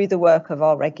stakeholders through the work of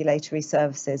our regulatory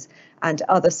services and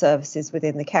other services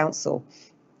within the council,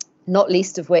 not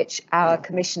least of which our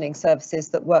commissioning services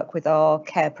that work with our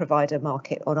care provider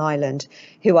market on Island,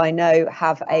 who I know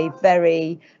have a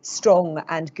very strong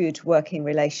and good working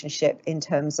relationship in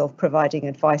terms of providing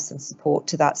advice and support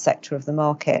to that sector of the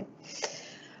market.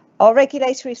 Our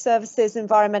regulatory services,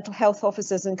 environmental health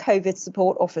officers and COVID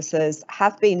support officers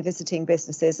have been visiting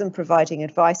businesses and providing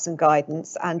advice and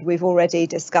guidance, and we've already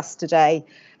discussed today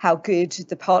how good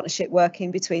the partnership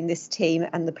working between this team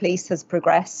and the police has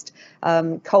progressed,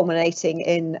 culminating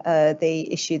in the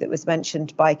issue that was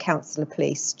mentioned by Councillor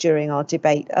Police during our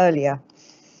debate earlier.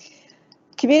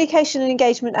 Communication and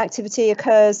engagement activity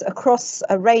occurs across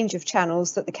a range of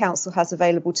channels that the council has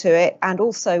available to it, and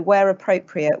also where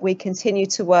appropriate we continue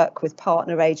to work with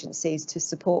partner agencies to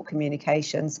support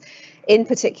communications, in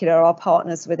particular our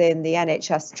partners within the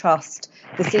NHS Trust,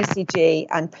 the CCG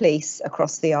and police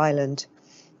across the island.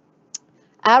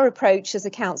 Our approach as a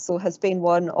council has been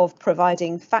one of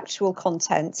providing factual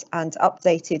content and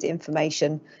updated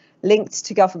information linked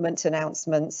to government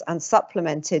announcements and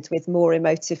supplemented with more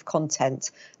emotive content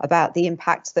about the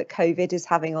impact that COVID is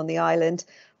having on the island.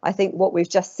 I think what we've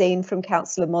just seen from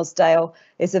Councillor Mosdale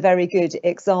is a very good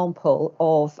example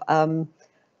of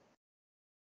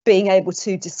being able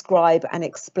to describe and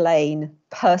explain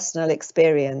personal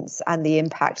experience and the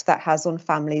impact that has on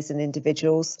families and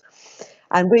individuals.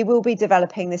 And we will be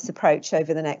developing this approach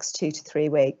over the next 2 to 3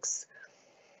 weeks.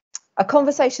 A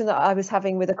conversation that I was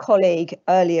having with a colleague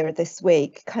earlier this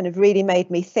week kind of really made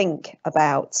me think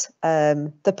about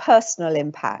the personal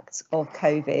impact of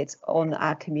COVID on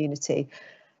our community,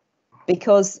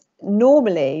 because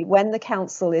normally when the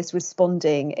council is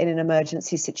responding in an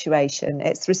emergency situation,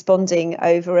 it's responding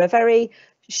over a very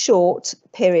short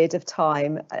period of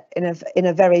time in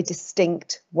a very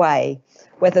distinct way,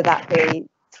 whether that be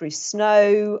through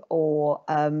snow or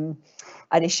an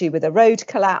issue with a road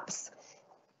collapse.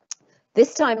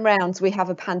 This time round, we have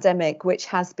a pandemic which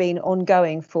has been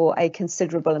ongoing for a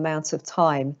considerable amount of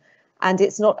time. And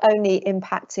it's not only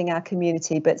impacting our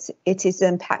community, but it is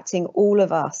impacting all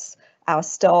of us, our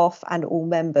staff and all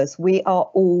members. We are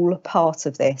all part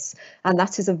of this. And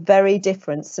that is a very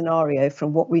different scenario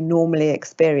from what we normally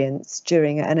experience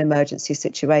during an emergency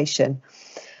situation.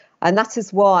 And that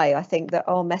is why I think that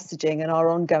our messaging and our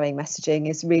ongoing messaging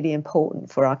is really important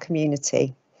for our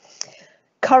community.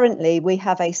 Currently, we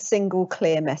have a single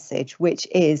clear message, which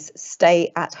is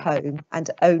stay at home and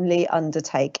only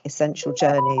undertake essential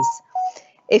journeys.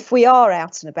 If we are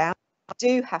out and about,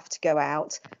 do have to go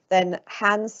out, then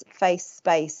hands, face,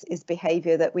 space is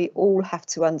behaviour that we all have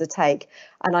to undertake.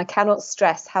 And I cannot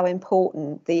stress how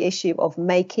important the issue of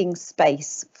making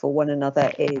space for one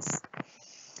another is.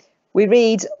 We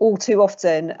read all too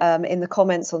often in the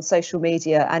comments on social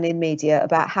media and in media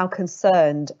about how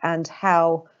concerned and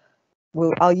how,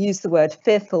 well, I'll use the word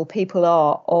fearful people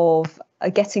are of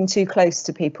getting too close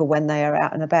to people when they are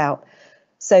out and about.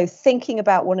 So thinking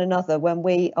about one another when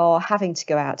we are having to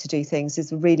go out to do things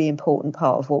is a really important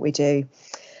part of what we do.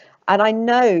 And I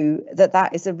know that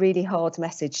that is a really hard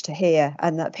message to hear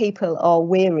and that people are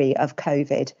weary of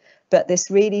COVID, but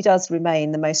this really does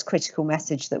remain the most critical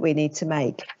message that we need to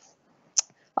make.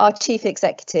 Our Chief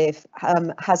Executive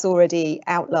has already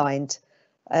outlined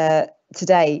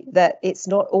today that it's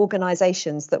not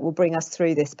organisations that will bring us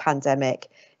through this pandemic.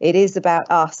 It is about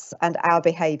us and our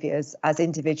behaviours as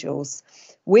individuals.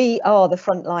 We are the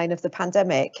front line of the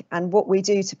pandemic, and what we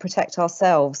do to protect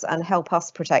ourselves and help us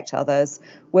protect others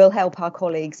will help our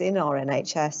colleagues in our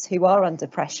NHS who are under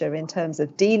pressure in terms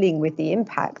of dealing with the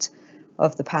impact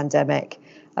of the pandemic.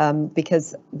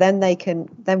 Because then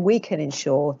we can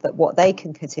ensure that what they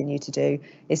can continue to do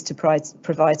is to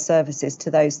provide services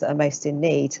to those that are most in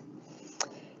need.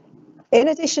 In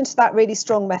addition to that really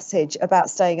strong message about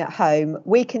staying at home,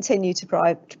 we continue to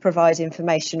provide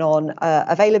information on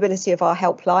availability of our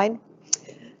helpline,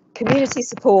 community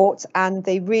support, and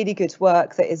the really good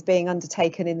work that is being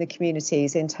undertaken in the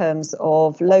communities in terms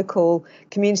of local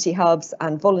community hubs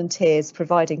and volunteers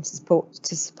providing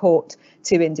support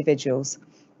to individuals.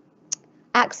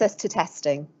 Access to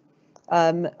testing.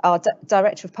 Our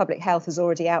Director of Public Health has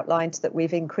already outlined that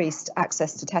we've increased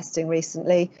access to testing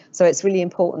recently. So it's really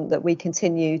important that we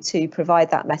continue to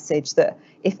provide that message that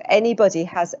if anybody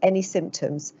has any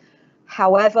symptoms,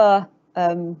 however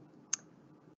low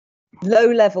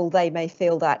level they may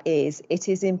feel that is, it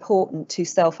is important to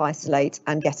self-isolate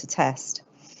and get a test.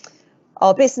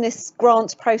 Our business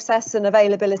grant process and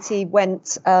availability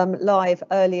went live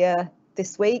earlier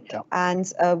this week,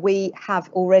 and we have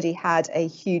already had a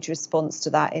huge response to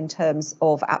that in terms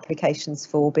of applications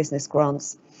for business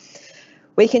grants.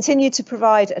 We continue to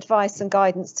provide advice and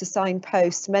guidance to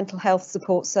signpost mental health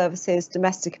support services,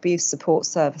 domestic abuse support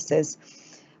services,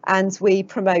 and we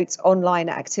promote online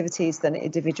activities that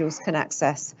individuals can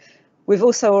access. We've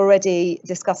also already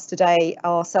discussed today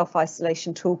our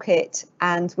self-isolation toolkit,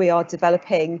 and we are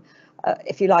developing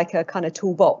if you like, a kind of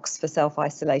toolbox for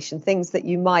self-isolation, things that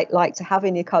you might like to have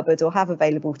in your cupboard or have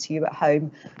available to you at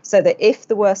home, so that if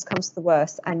the worst comes to the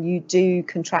worst and you do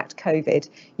contract COVID,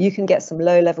 you can get some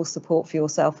low-level support for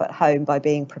yourself at home by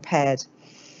being prepared.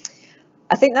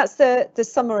 I think that's the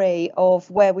summary of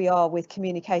where we are with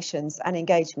communications and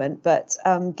engagement, but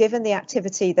given the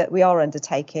activity that we are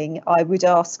undertaking, I would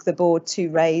ask the board to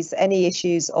raise any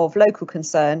issues of local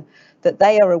concern that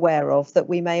they are aware of that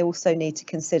we may also need to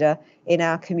consider in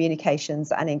our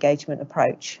communications and engagement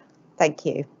approach. Thank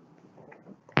you.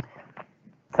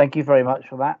 Thank you very much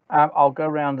for that. I'll go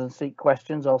around and seek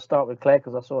questions. I'll start with Claire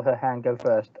because I saw her hand go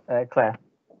first. Claire.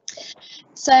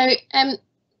 So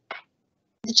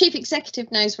the chief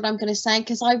executive knows what I'm going to say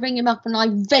because I ring him up and I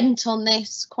vent on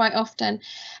this quite often.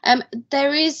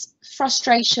 There is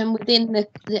frustration within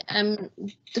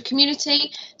the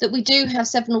community that we do have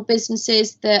several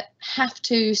businesses that have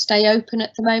to stay open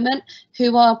at the moment,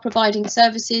 who are providing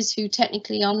services who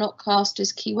technically are not classed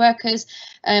as key workers.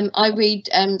 I read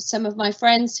some of my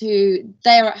friends who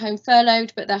they're at home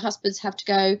furloughed, but their husbands have to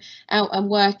go out and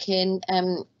work in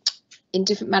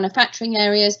different manufacturing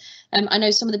areas. I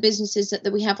know some of the businesses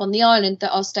that we have on the island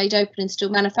that are stayed open and still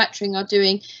manufacturing are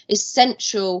doing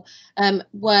essential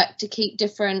work to keep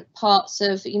different parts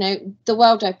of, you know, the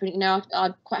world open. You know,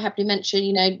 I'd quite happily mention,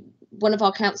 you know, one of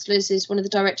our councillors is one of the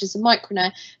directors of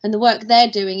Micronair, and the work they're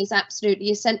doing is absolutely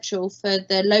essential for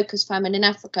the locust famine in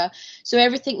Africa. So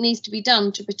everything needs to be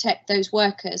done to protect those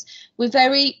workers. We're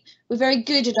very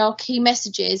good at our key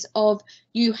messages of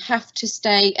you have to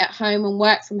stay at home and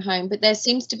work from home, but there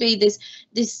seems to be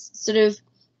this sort of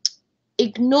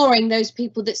ignoring those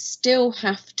people that still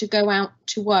have to go out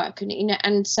to work. And you know,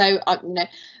 and so you know,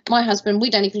 my husband, we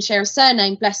don't even share a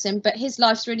surname, bless him, but his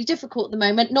life's really difficult at the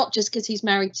moment, not just because he's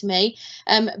married to me,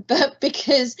 but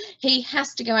because he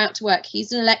has to go out to work.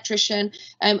 He's an electrician.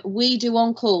 We do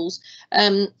on calls,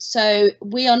 so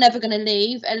we are never going to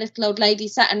leave a little old lady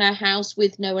sat in our house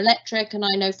with no electric. And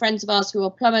I know friends of ours who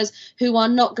are plumbers who are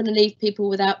not going to leave people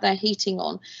without their heating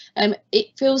on.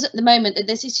 It feels at the moment that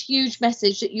there's this huge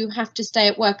message that you have to stay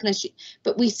at work unless you,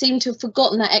 but we seem to have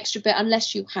forgotten that extra bit,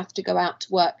 unless you have to go out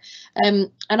to work.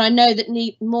 And I know that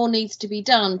more needs to be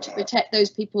done to protect those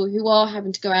people who are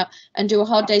having to go out and do a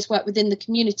hard day's work within the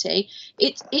community.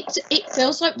 It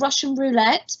feels like Russian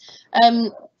roulette.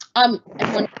 Everyone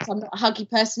knows I'm not a huggy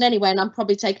person anyway, and I'm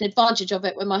probably taking advantage of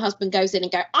it when my husband goes in and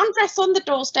go, undress on the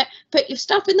doorstep, put your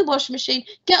stuff in the washing machine,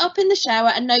 get up in the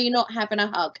shower, and know you're not having a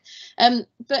hug.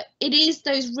 But it is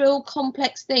those real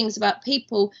complex things about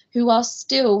people who are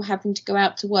still having to go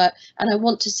out to work, and I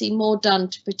want to see more done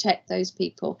to protect those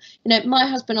people. You know, my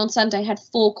husband on Sunday had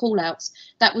 4 call-outs.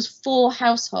 That was 4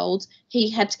 households he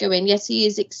had to go in. Yes, he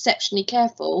is exceptionally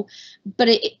careful, but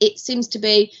it seems to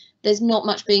be there's not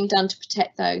much being done to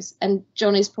protect those. And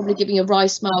John is probably giving a wry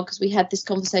smile because we had this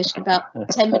conversation about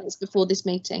 10 minutes before this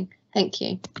meeting. Thank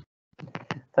you.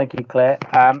 Thank you, Claire.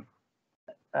 Got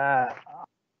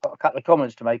a couple of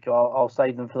comments to make. I'll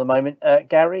save them for the moment.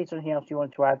 Gary, is there anything else you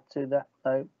want to add to that?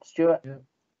 No, Stuart?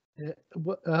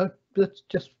 That's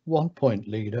just one point,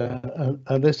 Leader.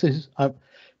 And this is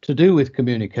to do with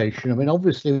communication. I mean,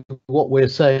 obviously, what we're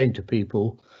saying to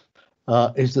people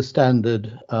is the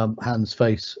standard hands,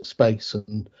 face, space,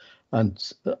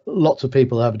 and lots of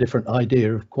people have a different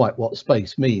idea of quite what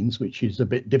space means, which is a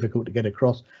bit difficult to get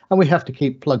across, and we have to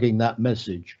keep plugging that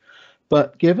message.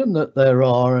 But given that there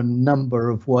are a number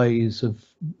of ways of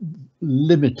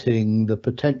limiting the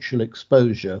potential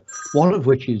exposure, one of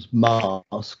which is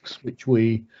masks, which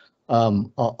we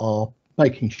are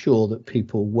making sure that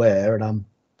people wear, and I'm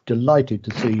delighted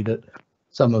to see that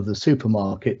some of the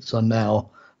supermarkets are now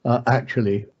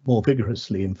actually more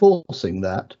vigorously enforcing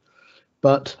that.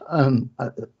 But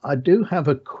I do have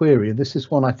a query. This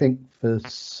is one I think for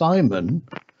Simon.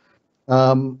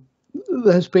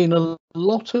 There's been a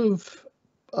lot of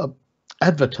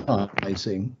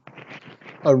advertising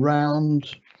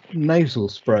around nasal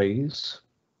sprays,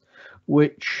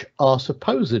 which are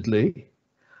supposedly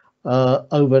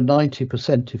over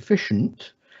 90%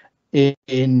 efficient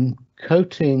in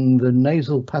coating the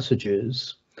nasal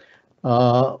passages,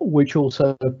 which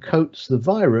also coats the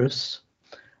virus,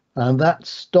 and that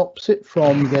stops it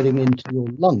from getting into your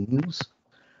lungs,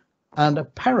 and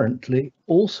apparently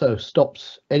also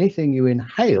stops anything you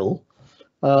inhale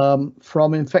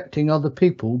from infecting other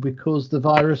people, because the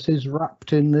virus is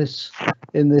wrapped in this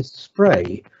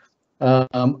spray.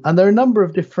 And there are a number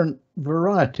of different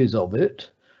varieties of it.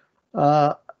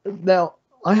 Now,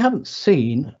 I haven't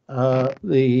seen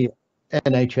the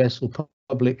NHS or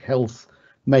Public Health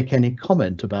make any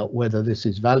comment about whether this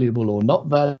is valuable or not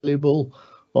valuable,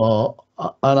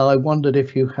 and I wondered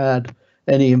if you had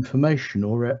any information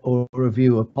or a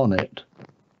view upon it.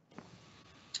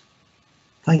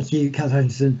 Thank you, Councillor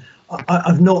Hutchinson.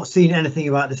 I've not seen anything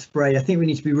about the spray. I think we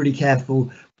need to be really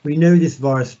careful. We know this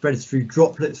virus spreads through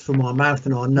droplets from our mouth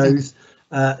and our nose,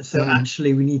 so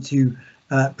actually we need to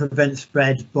prevent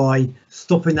spread by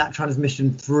stopping that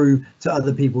transmission through to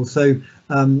other people. So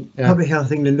Public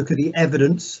Health England look at the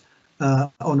evidence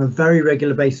on a very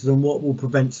regular basis on what will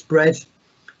prevent spread.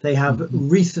 They have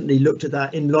recently looked at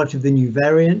that in light of the new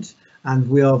variant, and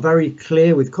we are very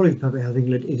clear with colleagues of Public Health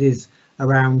England, it is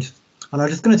around, and I'm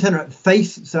just going to turn around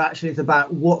face, so actually it's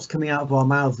about what's coming out of our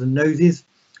mouths and noses.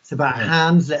 It's about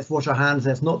hands, let's wash our hands,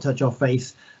 let's not touch our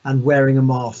face, and wearing a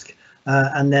mask.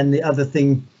 And then the other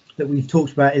thing that we've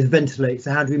talked about is ventilate.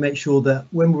 So how do we make sure that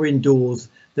when we're indoors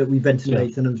that we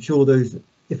ventilate? And I'm sure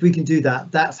if we can do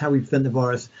that, that's how we prevent the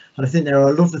virus. And I think there are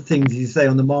a lot of things, you say,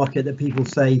 on the market that people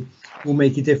say will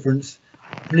make a difference.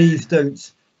 Please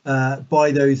don't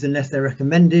buy those unless they're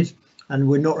recommended, and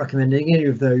we're not recommending any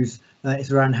of those.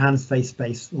 It's around hands, face,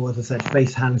 space, or as I said,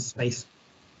 face, hands, space.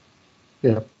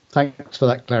 Yeah, thanks for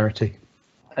that clarity.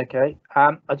 Okay,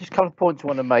 I just a couple of points I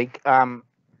want to make.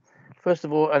 First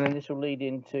of all, and then this will lead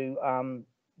into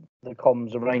the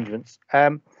comms arrangements.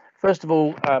 First of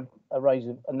all, I raise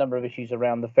a number of issues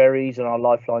around the ferries and our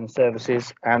lifeline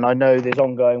services, and I know there's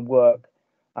ongoing work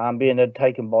being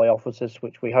undertaken by officers,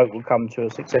 which we hope will come to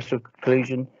a successful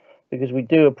conclusion, because we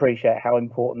do appreciate how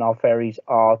important our ferries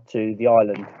are to the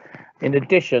island. In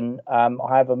addition, I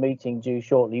have a meeting due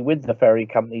shortly with the ferry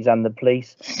companies and the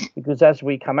police, because as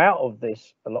we come out of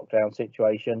this lockdown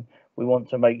situation, we want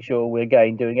to make sure we're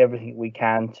again doing everything we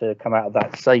can to come out of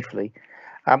that safely.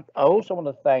 I also want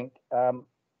to thank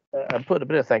and put a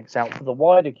bit of thanks out for the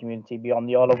wider community beyond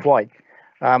the Isle of Wight.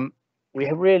 We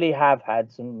really have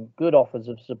had some good offers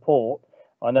of support.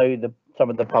 I know some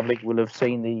of the public will have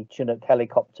seen the Chinook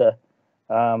helicopter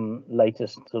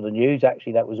latest sort of news.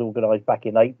 Actually, that was organised back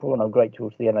in April, and I'm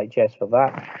grateful to the NHS for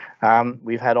that.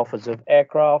 We've had offers of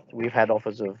aircraft, we've had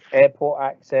offers of airport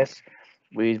access,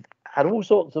 we've had all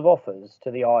sorts of offers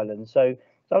to the island. So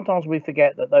sometimes we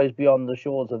forget that those beyond the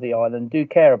shores of the island do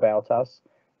care about us.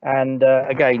 And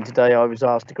again, today I was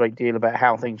asked a great deal about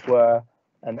how things were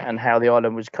and how the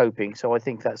island was coping. So I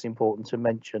think that's important to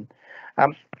mention.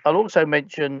 I'll also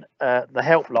mention the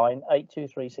helpline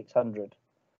 823 600.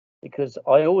 Because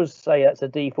I always say that's a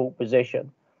default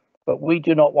position, but we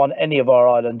do not want any of our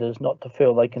islanders not to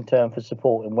feel they can turn for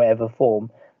support in whatever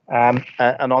form. And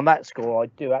on that score, I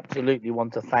do absolutely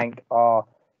want to thank our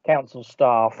council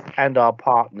staff and our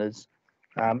partners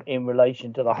in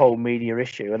relation to the whole media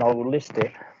issue, and I will list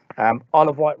it. Isle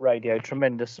of Wight Radio,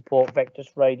 tremendous support. Vectus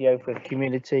Radio for the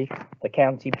community, the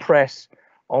county press,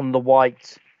 On the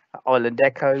Wight, Island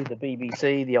Echo, the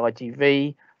BBC, the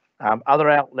ITV, other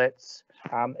outlets,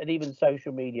 and even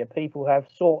social media. People have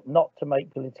sought not to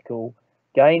make political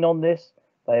gain on this.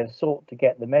 They have sought to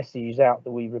get the messages out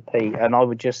that we repeat. And I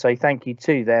would just say thank you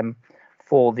to them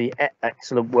for the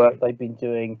excellent work they've been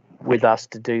doing with us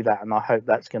to do that. And I hope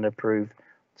that's going to prove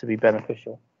to be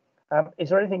beneficial. Is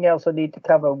there anything else I need to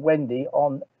cover, Wendy,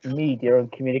 on media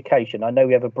and communication? I know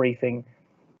we have a briefing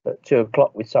at 2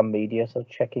 o'clock with some media, so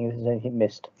checking if there's anything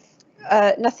missed.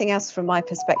 Nothing else from my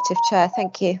perspective, Chair.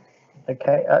 Thank you.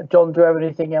 Okay, John, do you have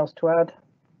anything else to add?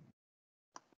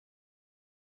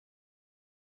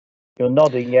 You're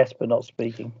nodding yes, but not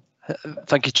speaking.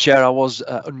 Thank you, Chair. I was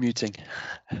unmuting.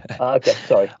 Okay,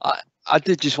 sorry. I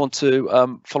did just want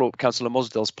to follow up Councillor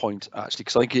Mosdale's point, actually,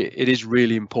 because I think it is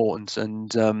really important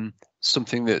and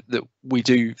something that we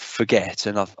do forget.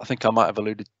 And I think I might have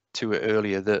alluded to it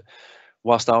earlier, that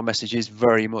whilst our message is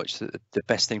very much that the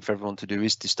best thing for everyone to do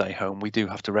is to stay home, we do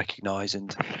have to recognise,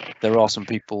 and there are some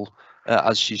people,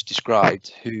 as she's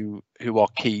described, who are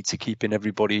key to keeping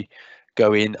everybody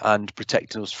going and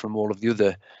protecting us from all of the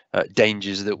other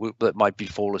dangers that might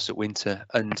befall us at winter.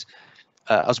 And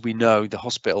as we know, the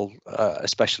hospital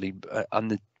especially and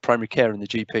the primary care and the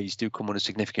GPs do come under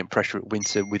significant pressure at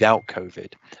winter without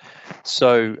COVID.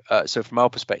 So from our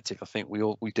perspective, I think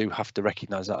we do have to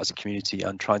recognise that as a community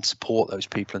and try and support those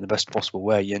people in the best possible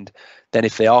way. And then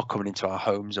if they are coming into our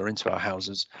homes or into our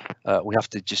houses, we have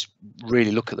to just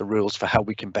really look at the rules for how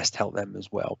we can best help them as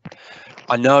well.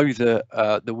 I know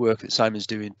that the work that Simon's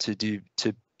doing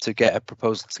to get a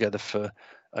proposal together for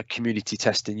community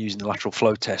testing using the lateral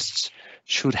flow tests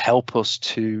should help us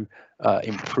to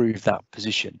improve that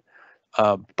position.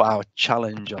 But our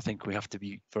challenge, I think we have to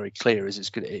be very clear, is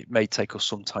it may take us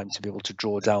some time to be able to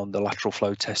draw down the lateral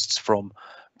flow tests from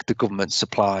the government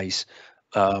supplies.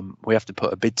 We have to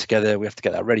put a bid together, we have to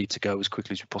get that ready to go as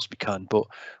quickly as we possibly can, but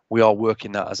we are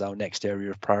working that as our next area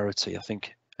of priority. I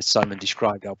think, as Simon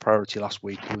described, our priority last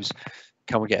week was,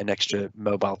 can we get an extra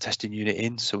mobile testing unit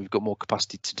in, so we've got more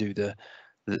capacity to do the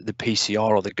PCR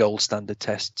or the gold standard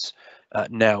tests.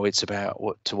 Now it's about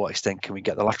to what extent can we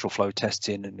get the lateral flow tests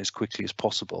in and as quickly as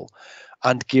possible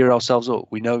and gear ourselves up.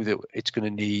 We know that it's going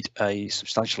to need a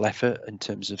substantial effort in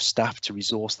terms of staff to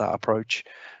resource that approach,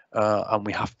 and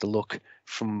we have to look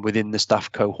from within the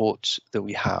staff cohorts that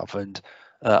we have. And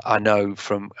I know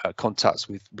from contacts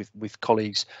with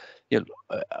colleagues,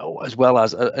 as well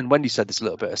as, and Wendy said this a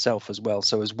little bit herself as well,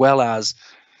 so as well as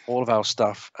all of our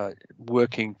staff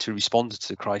working to respond to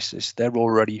the crisis, they're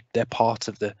part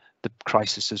of the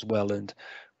crisis as well, and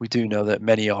we do know that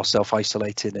many are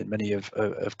self-isolating and many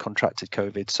have contracted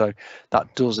COVID. So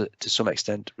that does, to some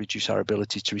extent, reduce our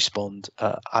ability to respond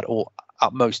at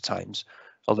most times,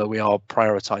 although we are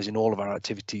prioritising all of our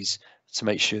activities to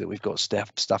make sure that we've got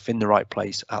staff in the right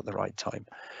place at the right time.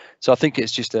 So I think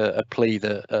it's just a plea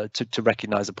that to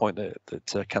recognise the point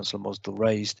that Councillor Mosdell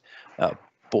raised,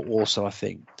 but also I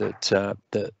think that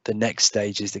the next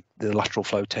stage is the lateral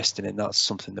flow testing, and that's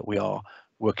something that we are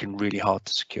working really hard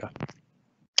to secure.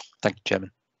 Thank you,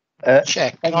 Chairman.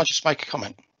 Chair, can I just make a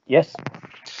comment? Yes.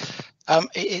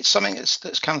 It's something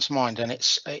that's come to mind, and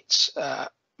it's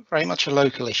very much a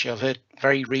local issue. I've heard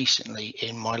very recently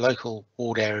in my local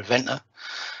ward area, Ventnor,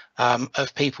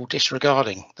 of people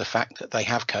disregarding the fact that they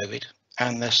have COVID,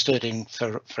 and they're stood in,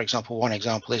 for example, one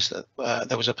example is that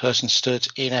there was a person stood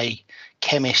in a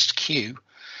chemist queue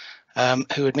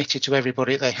who admitted to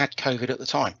everybody they had COVID at the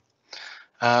time.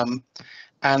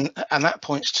 And that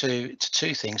points to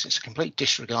two things. It's a complete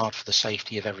disregard for the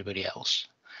safety of everybody else,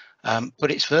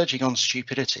 but it's verging on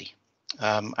stupidity.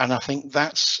 And I think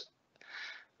that's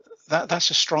a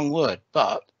strong word,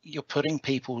 but you're putting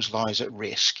people's lives at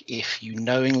risk if you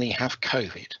knowingly have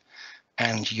COVID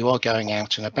and you are going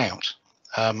out and about.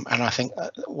 And I think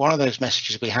one of those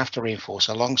messages we have to reinforce,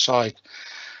 alongside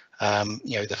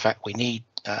the fact we need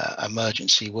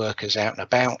emergency workers out and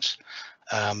about,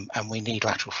 and we need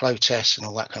lateral flow tests and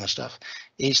all that kind of stuff,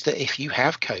 is that if you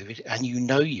have COVID and you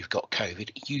know you've got COVID,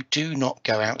 you do not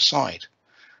go outside.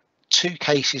 2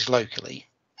 cases locally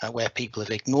where people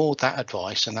have ignored that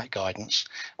advice and that guidance,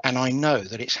 and I know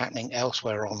that it's happening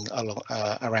elsewhere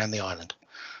around the island.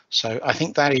 So I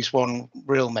think that is one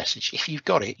real message. If you've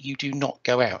got it, you do not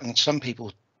go out, and some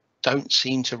people don't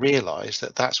seem to realise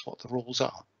that that's what the rules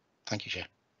are. Thank you, Chair.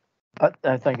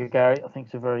 Thank you, Gary. I think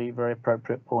it's a very, very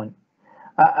appropriate point.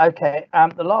 Okay,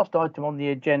 the last item on the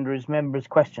agenda is members'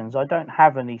 questions. I don't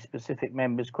have any specific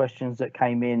members' questions that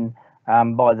came in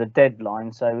by the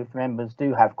deadline. So if members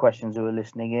do have questions who are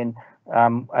listening in,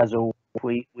 as always,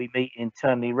 we meet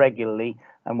internally regularly,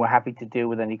 and we're happy to deal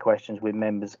with any questions with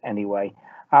members anyway.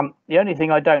 The only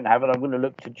thing I don't have, and I'm going to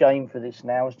look to Jane for this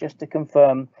now, is just to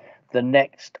confirm the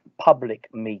next public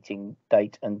meeting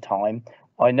date and time.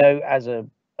 I know as a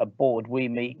board we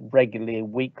meet regularly,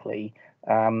 weekly,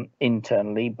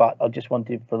 internally, but I just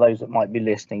wanted, for those that might be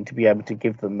listening, to be able to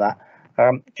give them that.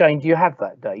 Jane, do you have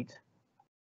that date?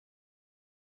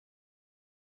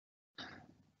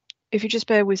 If you just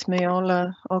bear with me,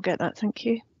 I'll get that. Thank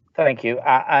you. Thank you.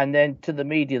 And then to the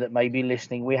media that may be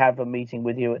listening, we have a meeting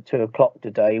with you at 2 o'clock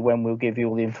today, when we'll give you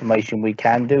all the information we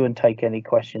can do and take any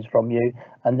questions from you.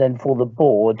 And then for the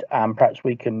board, perhaps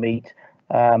we can meet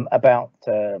about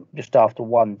just after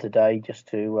 1 today, just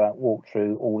to walk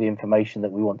through all the information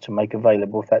that we want to make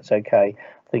available, if that's okay.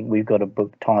 I think we've got a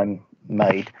book time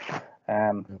made.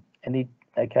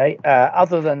 Okay.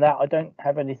 Other than that, I don't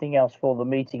have anything else for the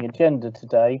meeting agenda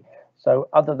today. So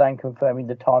other than confirming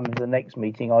the time of the next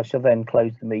meeting, I shall then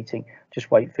close the meeting.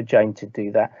 Just wait for Jane to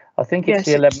do that. I think it's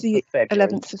the 11th of February.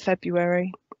 11th of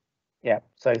February. Yeah,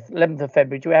 so 11th of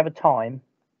February. Do we have a time?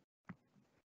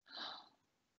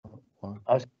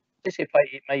 I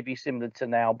anticipate it may be similar to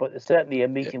now, but certainly a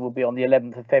meeting will be on the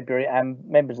 11th of February, and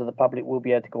members of the public will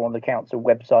be able to go on the council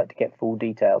website to get full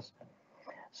details.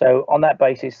 So on that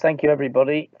basis, thank you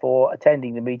everybody for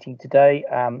attending the meeting today.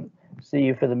 See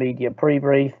you for the media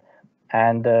pre-brief,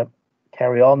 and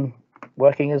carry on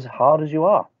working as hard as you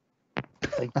are.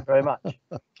 Thank you very much.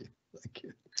 Thank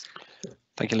you.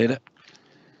 Thank you, Leader.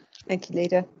 Thank you,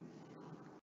 Leader.